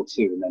home 4-2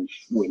 and then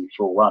win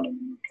 4-1.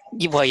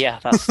 Well, yeah,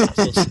 that's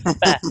also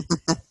fair.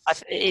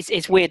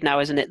 It's weird now,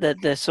 isn't it?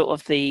 The sort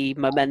of the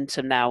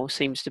momentum now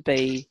seems to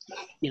be,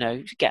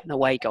 getting an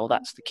away goal.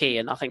 That's the key,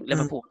 and I think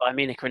Liverpool and Bayern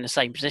Munich are in the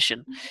same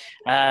position.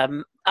 I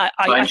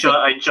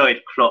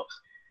enjoyed Klopp,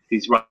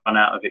 who's run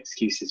out of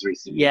excuses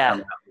recently.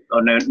 Yeah.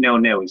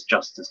 0-0 is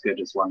just as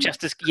good as 1.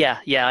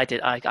 I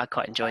did. I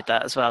quite enjoyed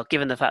that as well,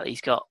 given the fact that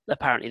he's got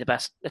apparently the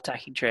best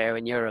attacking trio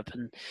in Europe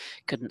and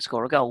couldn't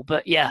score a goal.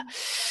 But yeah,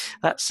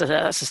 that's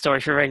a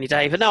story for a rainy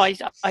day. But no,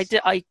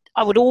 I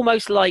would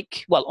almost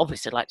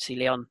obviously I'd like to see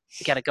Lyon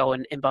get a goal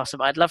in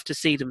Barcelona. I'd love to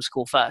see them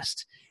score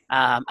first.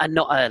 And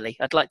not early.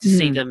 I'd like to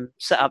see them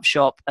set up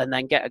shop and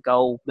then get a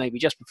goal maybe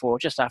just before or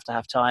just after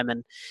half time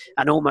and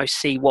almost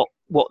see what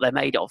they're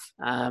made of.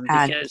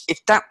 And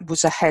if that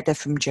was a header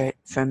from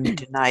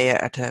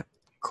Denayer at a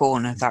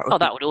corner, that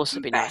would also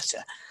be better.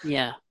 Nice.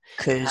 Yeah.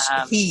 Because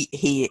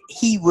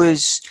he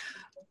was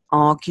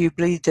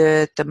arguably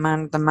the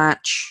man of the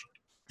match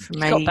for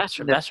He's me. got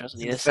better and better,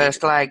 hasn't he? The This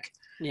first season? leg.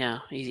 Yeah,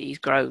 he's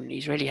grown. He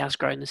really has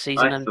grown this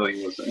season. I thought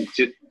he was.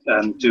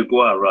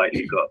 Dubois, right?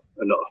 He got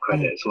a lot of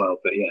credit as well.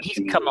 But yeah,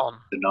 He's come on.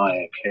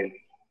 Denier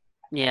clearly.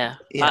 Yeah,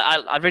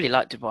 Yeah. I really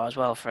like Dubois as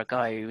well for a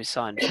guy who was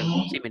signed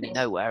from seemingly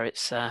nowhere.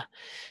 It's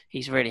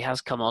he's really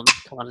has come on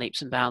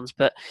leaps and bounds.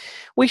 But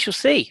we shall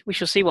see. We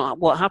shall see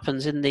what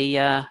happens in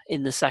the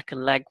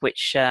second leg,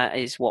 which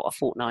is a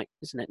fortnight,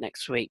 isn't it?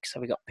 Next week. So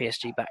we got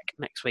PSG back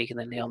next week, and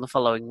then Lyon the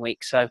following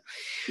week. So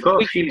I've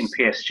got a feeling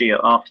PSG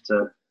are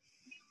after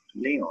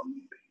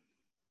Lyon.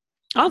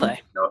 Are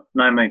they?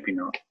 No, maybe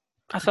not.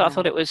 I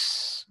thought it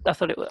was.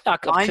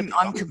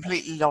 I'm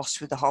completely lost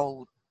with the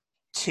whole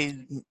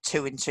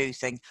 2-2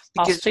 thing,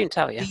 I'll because soon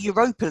tell you. the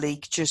Europa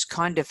League just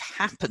kind of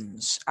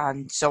happens,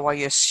 and so I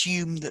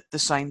assume that the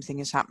same thing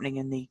is happening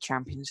in the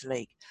Champions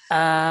League.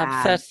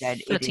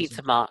 13th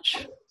of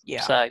March.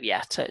 Yeah. So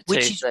yeah,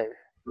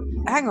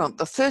 Hang on,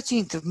 the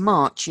 13th of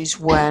March is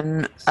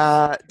when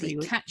the 3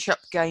 weeks. catch-up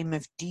game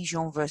of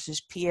Dijon versus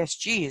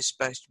PSG is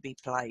supposed to be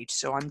played.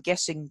 So I'm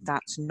guessing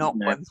that's not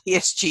No. when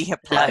PSG are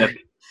playing.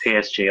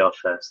 PSG are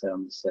first. They're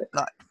on the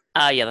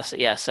 6th. Yeah, that's it.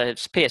 Yeah, so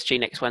it's PSG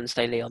next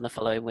Wednesday, Lyon the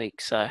following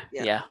week. So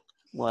yeah,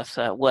 worth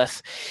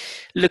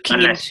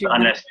looking into.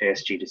 Unless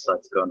PSG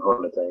decide to go on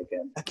holiday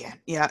again.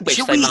 Yeah. Which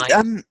Should they we?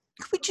 might.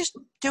 Could we just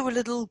do a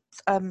little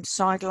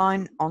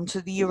sideline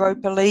onto the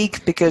Europa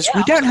League, because Yeah,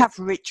 we don't have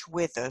Rich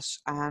with us,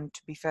 and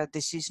to be fair,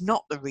 this is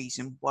not the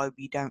reason why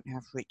we don't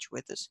have Rich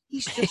with us.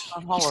 He's just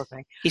on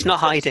holiday. He's not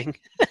hiding.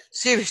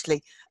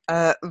 Seriously,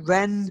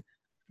 Rennes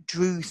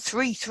drew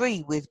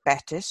 3-3 with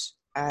Betis.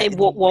 In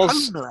what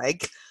was home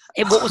leg.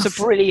 In what was a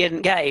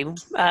brilliant game,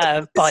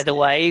 by the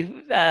way.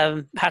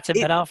 Hatem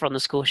Ben Arfa on the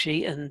score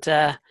sheet, and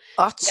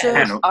utter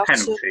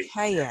penalty.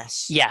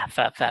 chaos. yeah,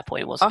 fair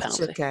point. It was a Utter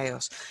penalty.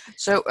 chaos.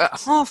 So at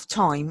half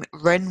time,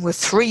 Rennes were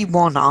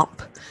 3-1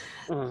 up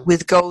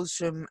with goals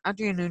from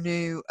Adrien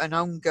Hunou, an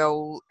own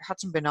goal,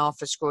 Hatem Ben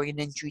Arfa scoring in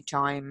injury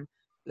time,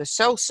 Lo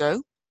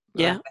Celso,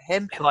 Yeah,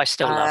 him, who I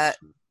still love.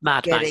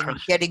 Mad man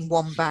crush. getting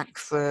one back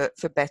for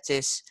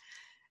Betis.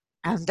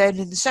 And then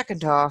in the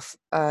second half,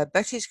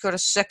 Betis got a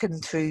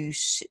second through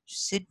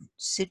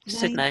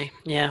Sydney.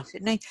 Yeah.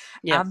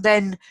 And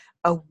then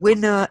a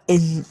winner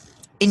in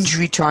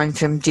injury time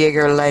from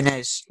Diego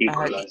Lainez.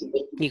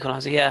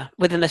 Equaliser, yeah.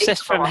 With an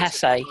assist from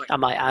Hesse, I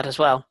might add as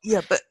well.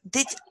 Yeah, but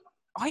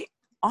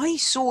I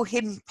saw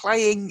him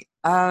playing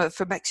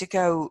for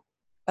Mexico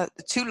at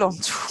the Toulon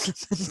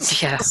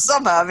tournament last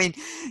summer. I mean,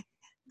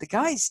 the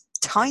guy's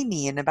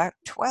tiny and about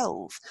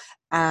 12,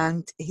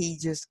 and he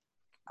just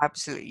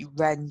absolutely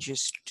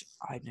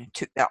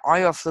took their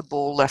eye off the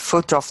ball, their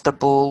foot off the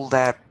ball,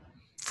 their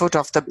foot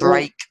off the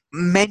brake.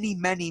 Many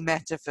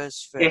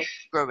metaphors for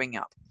growing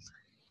up.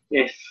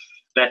 If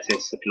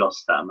Betis had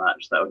lost that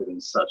match, that would have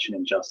been such an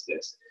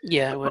injustice.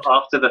 Yeah, it would.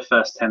 After the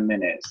first 10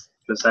 minutes,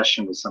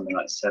 possession was something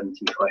like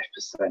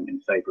 75%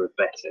 in favour of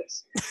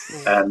Betis.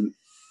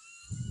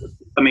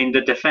 I mean,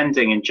 the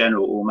defending in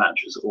general all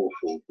match was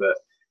awful, but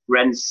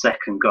Rennes'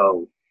 second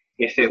goal,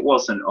 if it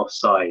wasn't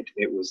offside,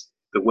 it was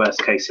the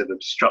worst case of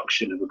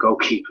obstruction of a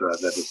goalkeeper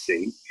I've ever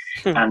seen.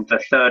 And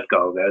the third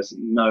goal, there's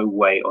no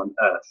way on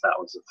earth that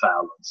was a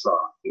foul on Sarr.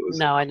 It was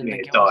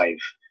a dive.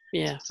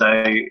 Yeah.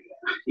 So,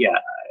 yeah,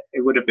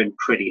 it would have been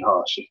pretty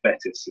harsh if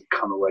Betis had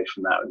come away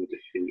from that with a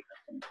defeat.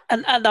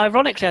 And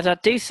ironically, I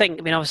do think,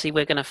 I mean, obviously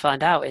we're going to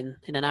find out in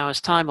an hour's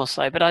time or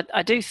so, but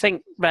I do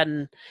think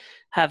Rennes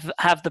have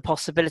the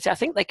possibility. I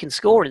think they can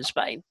score in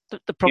Spain.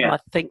 The problem I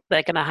think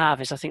they're going to have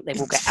is I think they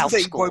will get outscored.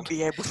 They won't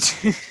be able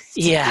to.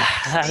 Yeah,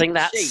 I think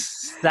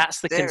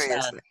that's the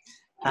concern.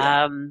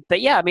 Yeah.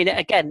 But yeah, I mean,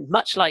 again,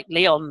 much like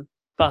Lyon,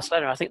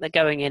 Barcelona, I think they're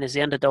going in as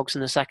the underdogs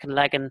in the second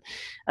leg, and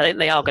I think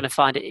they are going to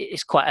find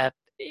it's quite a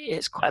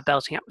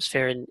belting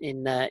atmosphere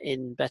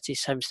in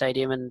Betis' home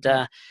stadium, and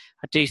I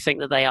do think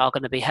that they are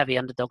going to be heavy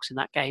underdogs in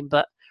that game.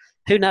 But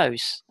who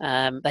knows?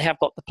 They have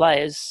got the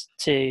players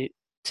to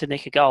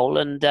nick a goal,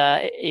 and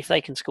if they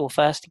can score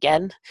first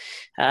again,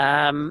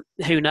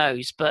 who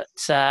knows? But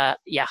I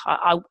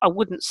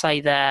wouldn't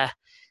say they're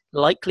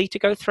likely to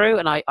go through,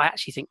 and I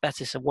actually think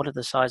Betis are one of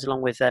the sides,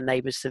 along with their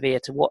neighbours Sevilla,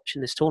 to watch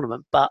in this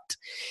tournament. But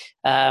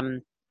I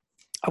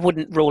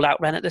wouldn't rule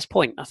out Rennes at this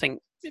point. I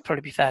think it'd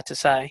probably be fair to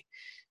say.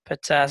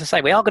 But as I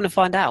say, we are going to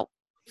find out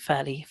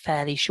fairly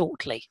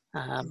shortly.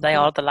 They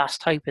are the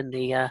last hope in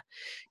the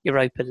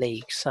Europa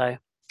League, so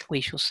we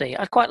shall see.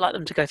 I'd quite like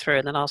them to go through,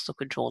 and then Arsenal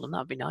could draw them.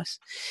 That'd be nice.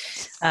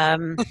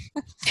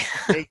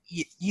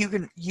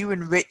 You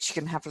and Rich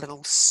can have a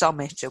little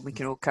summit, and we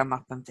can all come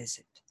up and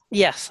visit.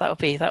 Yes, that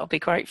would be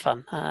great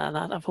fun.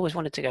 I've always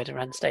wanted to go to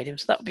Rennes Stadium,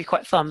 so that would be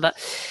quite fun. But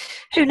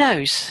who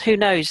knows? We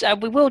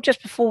will,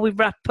 just before we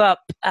wrap up,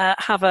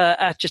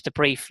 have just a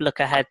brief look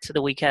ahead to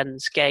the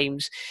weekend's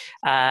games,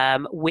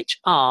 which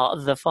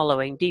are the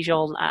following: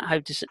 Dijon at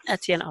home to St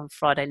Etienne on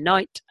Friday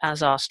night,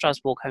 as are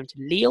Strasbourg home to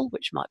Lille,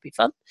 which might be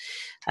fun.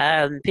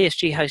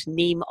 PSG host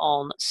Nîmes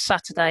on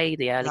Saturday,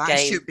 the early game. That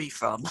should be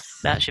fun.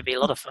 That should be a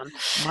lot of fun.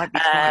 Might be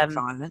quite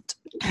violent.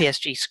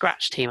 PSG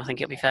scratch team, I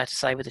think it'll be fair to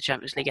say, with the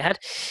Champions League ahead.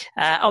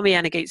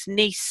 Amiens against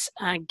Nice,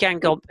 and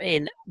Guingamp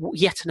in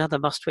yet another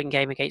must-win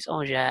game against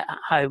Angers at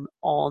home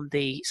on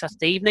the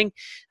Saturday evening.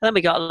 And then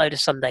we got a load of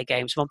Sunday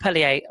games: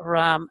 Montpellier,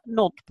 Reims,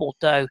 Nantes,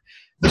 Bordeaux,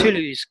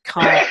 Toulouse,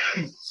 Caen.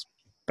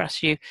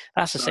 Bless you.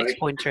 That's a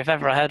six-pointer if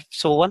ever I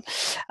saw one.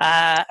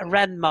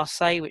 Rennes,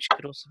 Marseille, which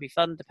could also be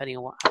fun depending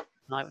on what happens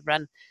tonight with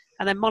Rennes.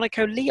 And then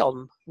Monaco,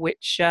 Lyon,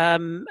 which,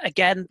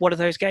 again, one of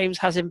those games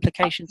has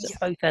implications at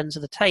both ends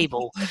of the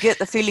table. You get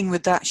the feeling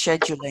with that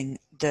scheduling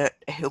that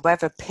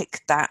whoever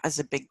picked that as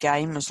a big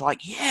game was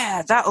like,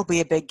 yeah, that'll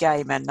be a big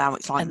game. And now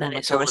it's like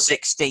Monaco a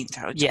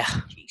 16th. Yeah,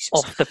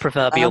 off the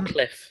proverbial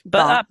cliff.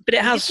 But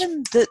it has...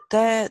 Given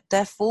that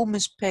their form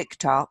is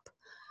picked up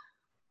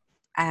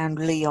and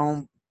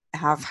Lyon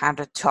have had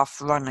a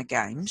tough run of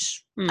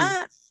games,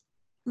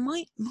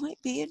 might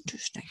be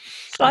interesting.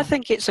 I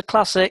think it's a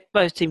classic.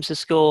 Both teams have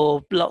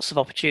scored lots of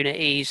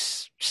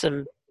opportunities,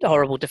 some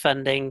horrible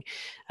defending.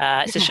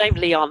 It's a shame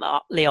Lyon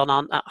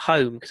aren't at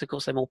home, because of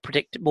course they're more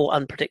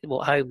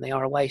unpredictable at home. They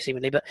are away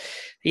seemingly, but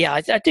yeah,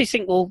 I do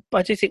think we'll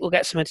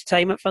get some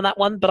entertainment from that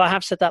one. But I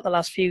have said that the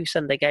last few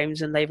Sunday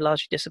games, and they've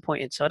largely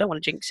disappointed. So I don't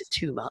want to jinx it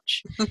too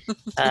much.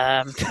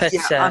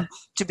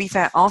 To be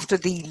fair, after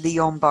the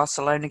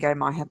Lyon-Barcelona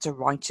game, I had to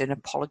write an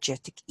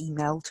apologetic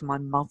email to my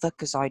mother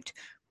because I'd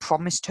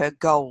promised her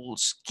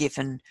goals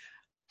given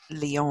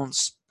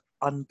Lyon's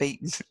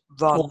unbeaten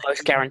run.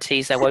 Almost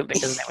guarantees there won't be,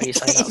 doesn't it, when you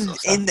say that sort of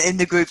stuff? in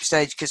the group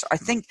stage, because I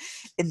think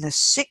in the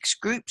 6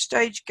 group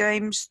stage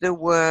games there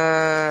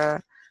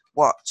were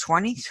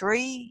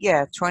 23?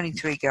 Yeah,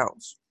 23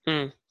 goals.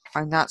 And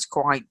that's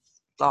quite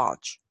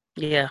large.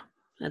 Yeah.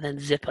 And then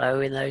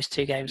Zippo in those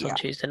 2 games on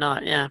Tuesday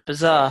night. Yeah,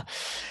 bizarre.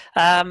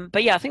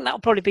 But yeah, I think that'll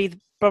probably be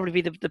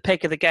the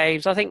pick of the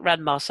games. I think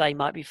Rennes Marseille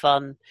might be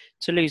fun.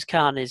 Toulouse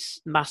Caen is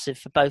massive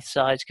for both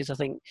sides, because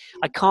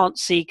I can't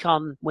see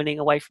Caen winning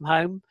away from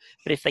home.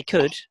 But if they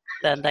could,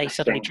 then they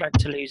suddenly drag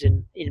Toulouse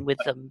in with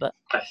them. But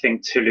I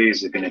think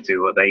Toulouse are going to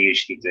do what they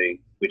usually do,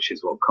 which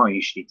is what Caen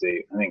usually do.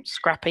 I think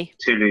scrappy.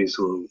 Toulouse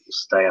will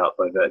stay up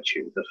by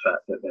virtue of the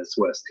fact that there's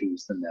worse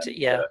teams than them.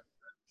 Yeah,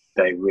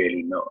 they're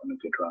really not on a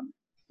good run.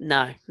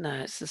 No,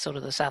 it's the sort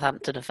of the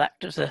Southampton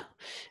effect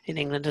in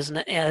England, isn't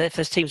it? Yeah, if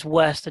there's teams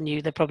worse than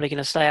you, they're probably going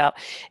to stay up.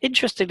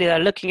 Interestingly, though,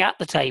 looking at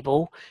the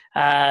table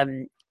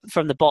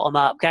from the bottom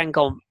up,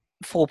 Guingamp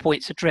 4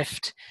 points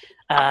adrift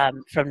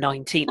from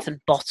 19th and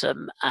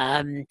bottom.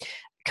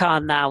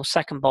 Caen now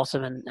second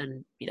bottom,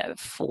 and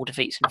 4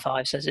 defeats in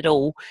 5 says it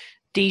all.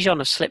 Dijon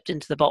have slipped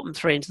into the bottom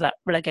 3 into that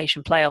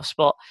relegation playoff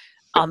spot.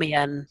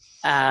 Amiens,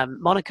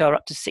 Monaco are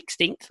up to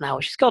 16th now,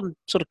 which has gone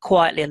sort of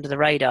quietly under the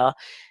radar.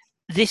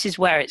 This is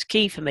where it's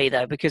key for me,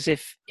 though, because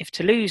if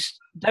Toulouse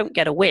don't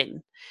get a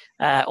win,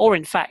 or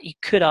in fact you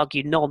could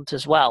argue Nantes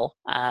as well,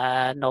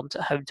 Nantes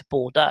at home to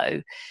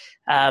Bordeaux,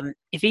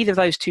 if either of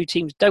those 2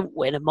 teams don't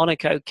win and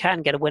Monaco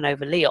can get a win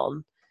over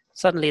Lyon,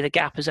 suddenly the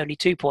gap is only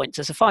 2 points.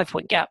 There's a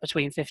 5-point gap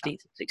between 15th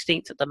and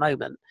 16th at the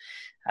moment.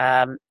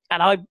 And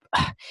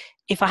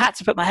if I had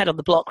to put my head on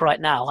the block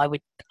right now,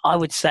 I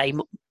would say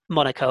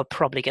Monaco are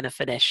probably going to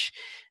finish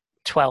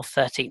 12th,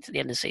 13th at the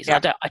end of the season.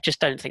 I just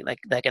don't think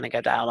they're going to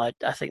go down.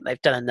 I think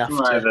they've done enough.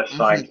 No, they're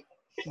fine.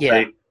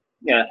 Yeah.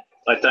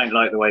 I don't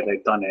like the way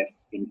they've done it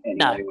in any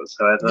way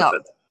whatsoever. No.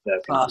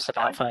 But that's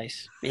about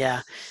face.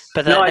 Yeah.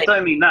 But I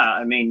don't mean that.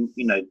 I mean,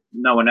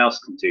 no one else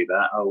can do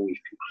that. Oh,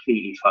 we've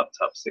completely fucked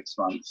up 6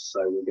 months, so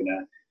we're going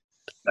to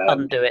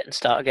undo it and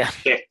start again.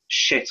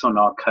 Shit on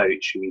our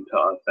coach who we put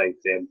our faith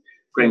in.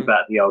 Bring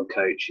back the old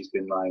coach who's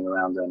been lying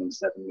around earning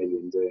 7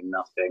 million doing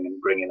nothing,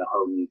 and bring in a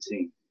whole new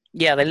team.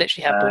 Yeah, they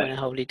literally have brought in a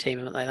whole new team,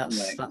 haven't they?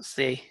 That's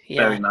the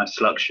very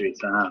nice luxury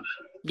to have.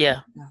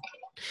 Yeah.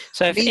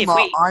 So if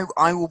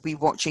I will be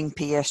watching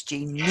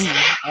PSG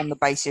Nîmes on the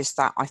basis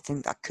that I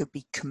think that could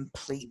be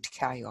complete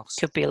chaos.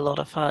 Could be a lot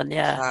of fun.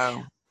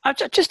 Yeah.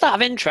 Just out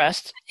of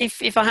interest,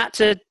 if I had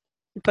to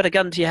put a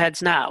gun to your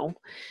heads now,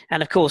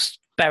 and of course,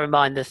 bear in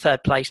mind the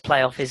third place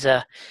playoff is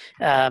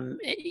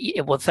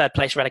third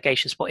place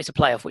relegation spot is a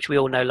playoff, which we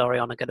all know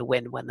Lorient are going to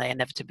win when they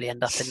inevitably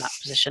end up in that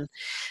position.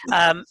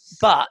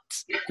 But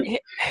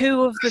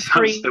who of the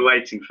 3? I'm still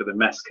waiting for the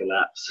mess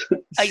collapse.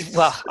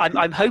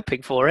 I'm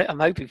hoping for it.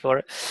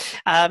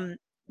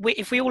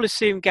 If we all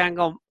assume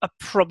Guingamp are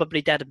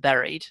probably dead and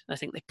buried, I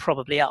think they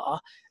probably are.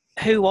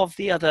 Who of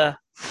the other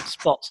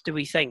spots do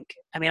we think?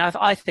 I mean,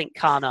 I think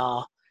Caen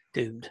are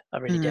doomed. I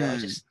really do.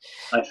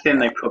 I think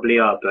they probably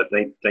are, but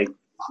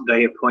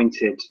they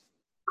appointed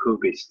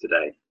Kubis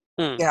today.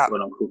 Yeah,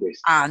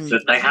 and so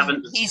they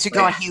haven't. He's a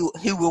guy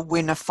who will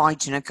win a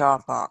fight in a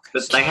car park.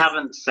 But they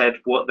haven't said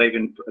what they've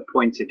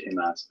appointed him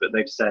as. But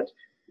they've said,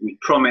 we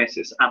promise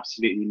it's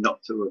absolutely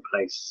not to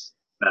replace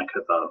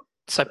Mercado.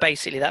 So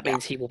basically, that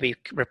means he will be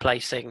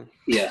replacing.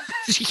 Yeah,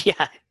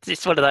 yeah.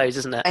 It's one of those,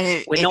 isn't it?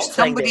 And if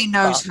somebody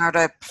knows how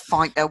to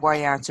fight their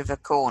way out of a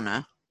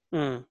corner,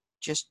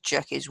 just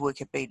check his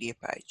Wikipedia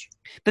page.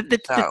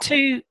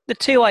 The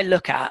two I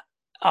look at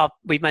are,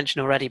 we've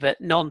mentioned already, but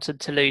Nantes and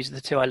Toulouse are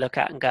the 2 I look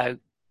at and go,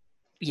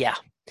 yeah,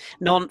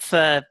 Not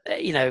for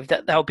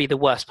that would be the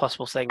worst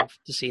possible thing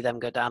to see them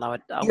go down. I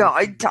would.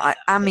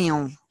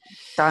 Amiens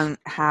don't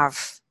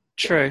have.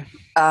 True.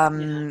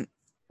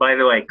 By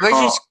the way,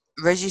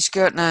 Regis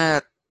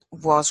Gertner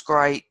was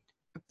great,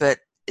 but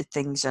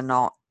things are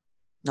not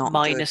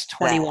minus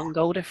 21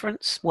 goal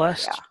difference.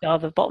 Worst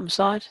other bottom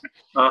side.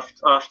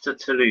 After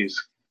Toulouse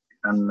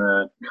and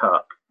the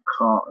Cup,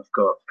 can't have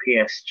got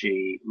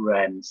PSG,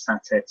 Rennes,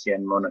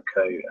 Saint-Etienne,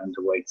 Monaco, and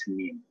away to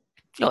Nîmes.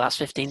 Oh, that's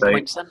 15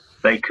 points then.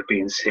 They could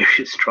be in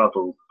serious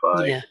trouble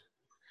by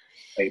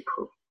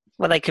April.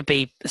 Well, they could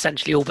be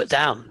essentially all but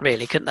down,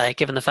 really, couldn't they?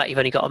 Given the fact you've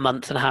only got a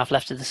month and a half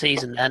left of the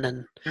season, then,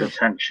 and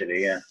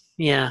potentially, yeah.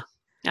 Yeah,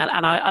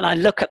 and I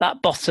look at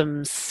that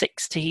bottom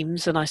 6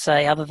 teams and I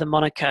say, other than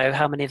Monaco,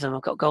 how many of them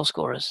have got goal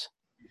scorers?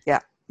 Yeah,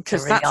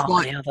 because really that's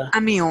why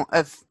Amiens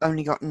have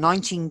only got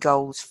 19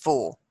 goals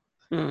for,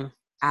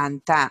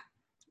 and that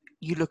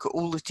you look at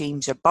all the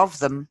teams above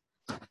them.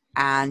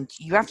 And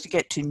you have to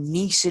get to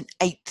Nice in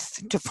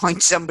 8th to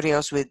find somebody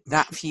else with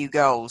that few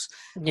goals.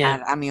 Yeah.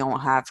 And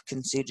Amiens have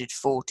conceded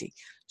 40.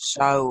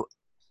 So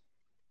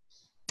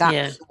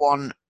that's the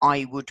one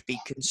I would be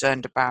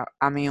concerned about,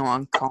 Amiens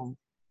and Caen.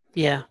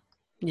 Yeah.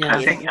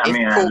 I think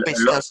if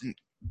Corbis doesn't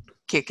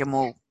kick them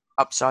all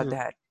upside the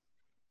head.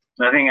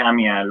 I think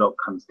Amiens a lot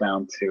comes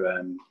down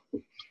to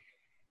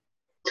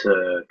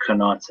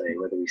Konate,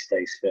 whether he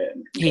stays fit.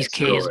 And he's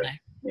key, isn't he?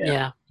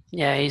 Yeah.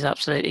 Yeah, he's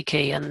absolutely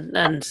key, and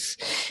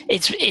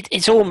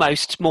it's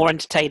almost more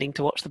entertaining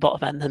to watch the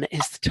bottom end than it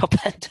is the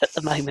top end at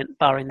the moment,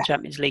 barring the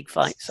Champions League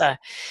fight. So,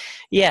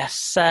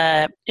 yes,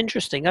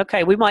 interesting.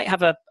 Okay, we might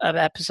have an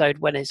episode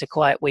when it's a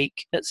quiet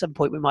week. At some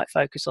point, we might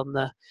focus on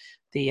the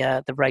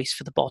race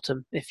for the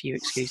bottom, if you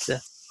excuse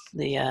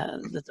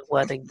the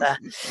wording there.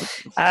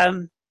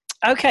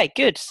 Okay,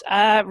 good.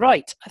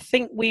 Right, I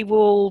think we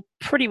will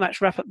pretty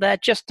much wrap up there.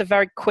 Just a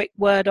very quick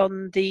word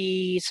on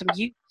some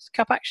Youth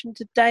Cup action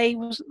today,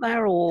 wasn't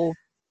there? Or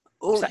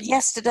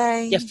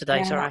yesterday?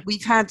 Yesterday, sorry.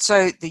 We've had,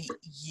 the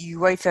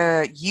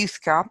UEFA Youth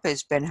Cup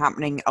has been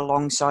happening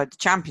alongside the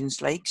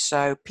Champions League.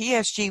 So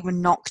PSG were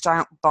knocked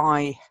out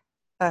by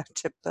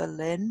Hertha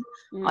Berlin,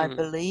 I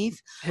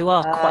believe. Who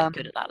are quite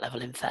good at that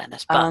level, in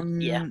fairness. But,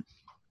 yeah.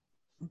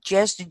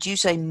 Jez, did you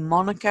say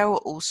Monaco are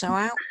also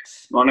out?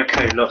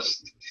 Monaco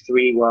lost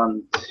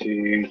 3-1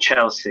 to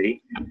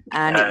Chelsea.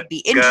 And it would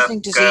be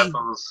interesting to see.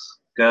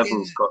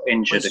 Goebbels got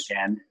injured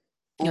again.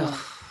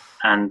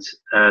 And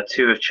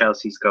 2 of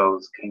Chelsea's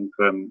goals came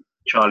from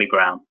Charlie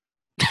Brown,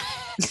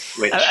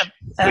 which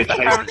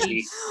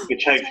hopefully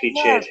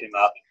cheered him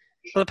up.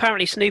 Well,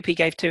 apparently Snoopy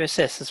gave 2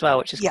 assists as well,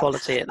 which is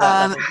quality at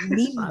that level.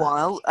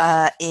 Meanwhile,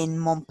 in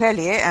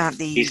Montpellier at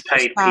the... He's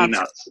paid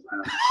peanuts,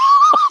 apparently.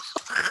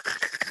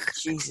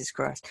 Jesus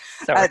Christ.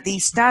 The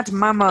Stade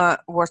Mama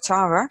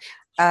Ouattara,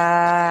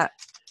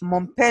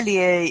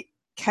 Montpellier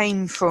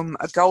came from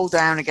a goal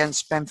down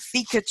against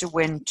Benfica to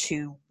win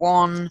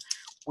 2-1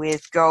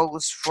 with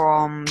goals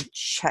from,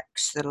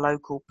 checks the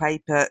local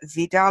paper,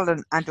 Vidal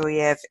and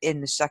Adouev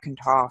in the second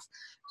half.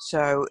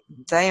 So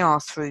they are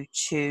through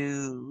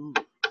to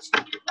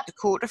the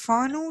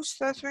quarterfinals.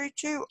 They're through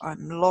to.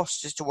 I'm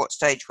lost as to what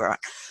stage we're at.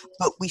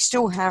 But we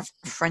still have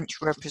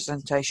French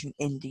representation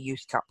in the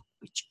Youth Cup,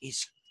 which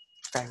is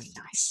very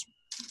nice.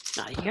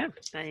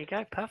 There you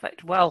go.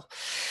 Perfect. Well,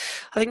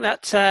 I think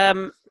that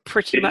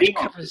pretty much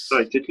covers...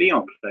 Sorry, did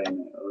Lyon play in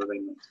it, or are they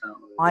knocked out?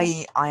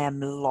 I am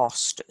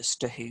lost as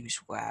to who's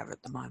where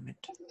at the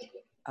moment.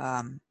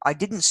 I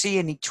didn't see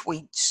any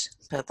tweets,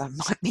 but that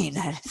might mean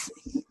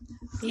anything.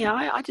 Yeah,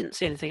 I didn't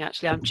see anything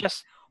actually. I'm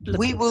just...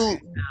 We will...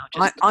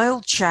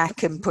 I'll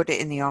check and put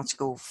it in the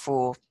article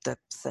for the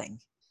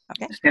thing.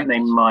 Okay? I think they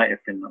might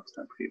have been knocked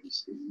out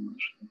previously. I'm not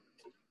sure.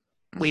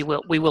 We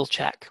will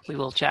check.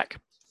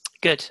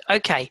 Good.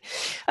 Okay.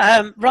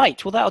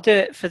 Right. Well, that'll do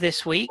it for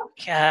this week.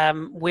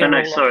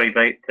 Sorry.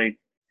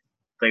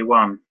 They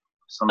won.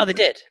 Something. Oh, they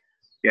did?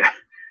 Yeah.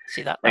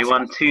 See that? They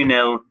won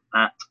 2-0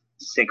 at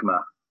Sigma.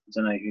 I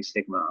don't know who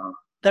Sigma are.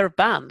 They're a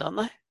band, aren't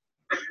they?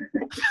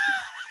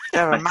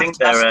 They're a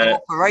massive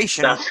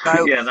operation. That's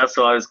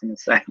what I was going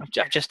to say.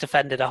 I've just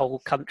offended a whole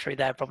country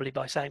there probably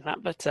by saying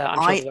that, but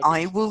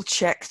I will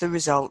check the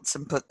results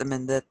and put them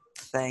in the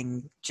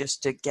thing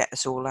just to get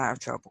us all out of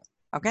trouble.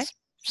 Okay?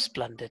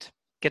 Splendid.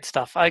 Good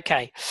stuff.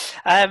 Okay.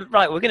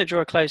 Right, we're going to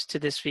draw a close to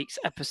this week's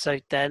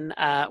episode then.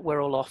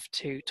 We're all off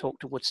to talk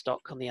to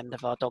Woodstock on the end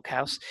of our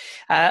doghouse.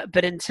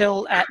 But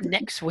until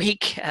next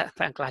week,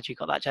 I'm glad you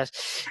got that,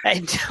 Jez.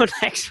 Until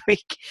next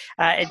week,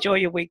 enjoy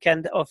your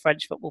weekend of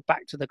French football,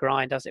 back to the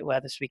grind, as it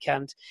were, this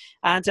weekend.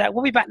 And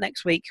we'll be back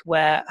next week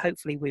where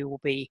hopefully we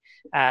will be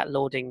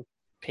lauding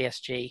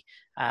PSG,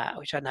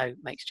 which I know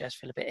makes Jez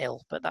feel a bit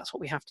ill, but that's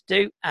what we have to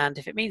do. And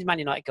if it means Man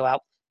United go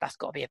out, that's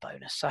got to be a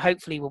bonus. So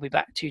hopefully we'll be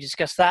back to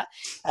discuss that.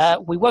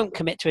 We won't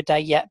commit to a day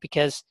yet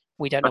because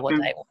we don't know what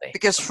day it will be.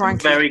 Because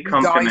frankly, you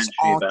guys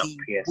are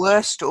the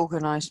worst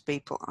organised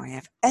people I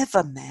have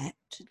ever met.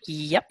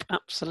 Yep,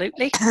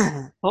 absolutely.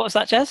 What was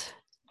that, Jez?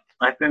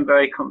 I've been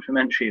very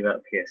complimentary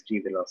about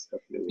PSG the last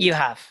couple of weeks. You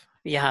have.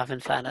 You have, in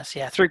fairness,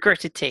 yeah, through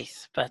gritted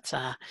teeth. But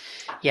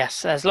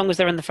yes, as long as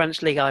they're in the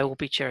French league, I will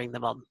be cheering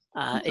them on.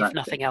 Exactly. If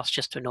nothing else,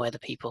 just to annoy the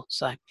people.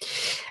 So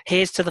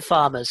here's to the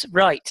Farmers.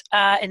 Right,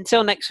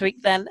 until next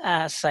week then,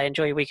 say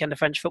enjoy your weekend of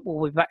French football.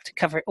 We'll be back to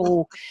cover it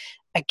all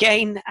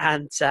again.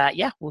 And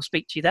yeah, we'll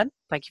speak to you then.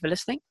 Thank you for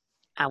listening.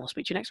 And we'll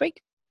speak to you next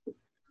week.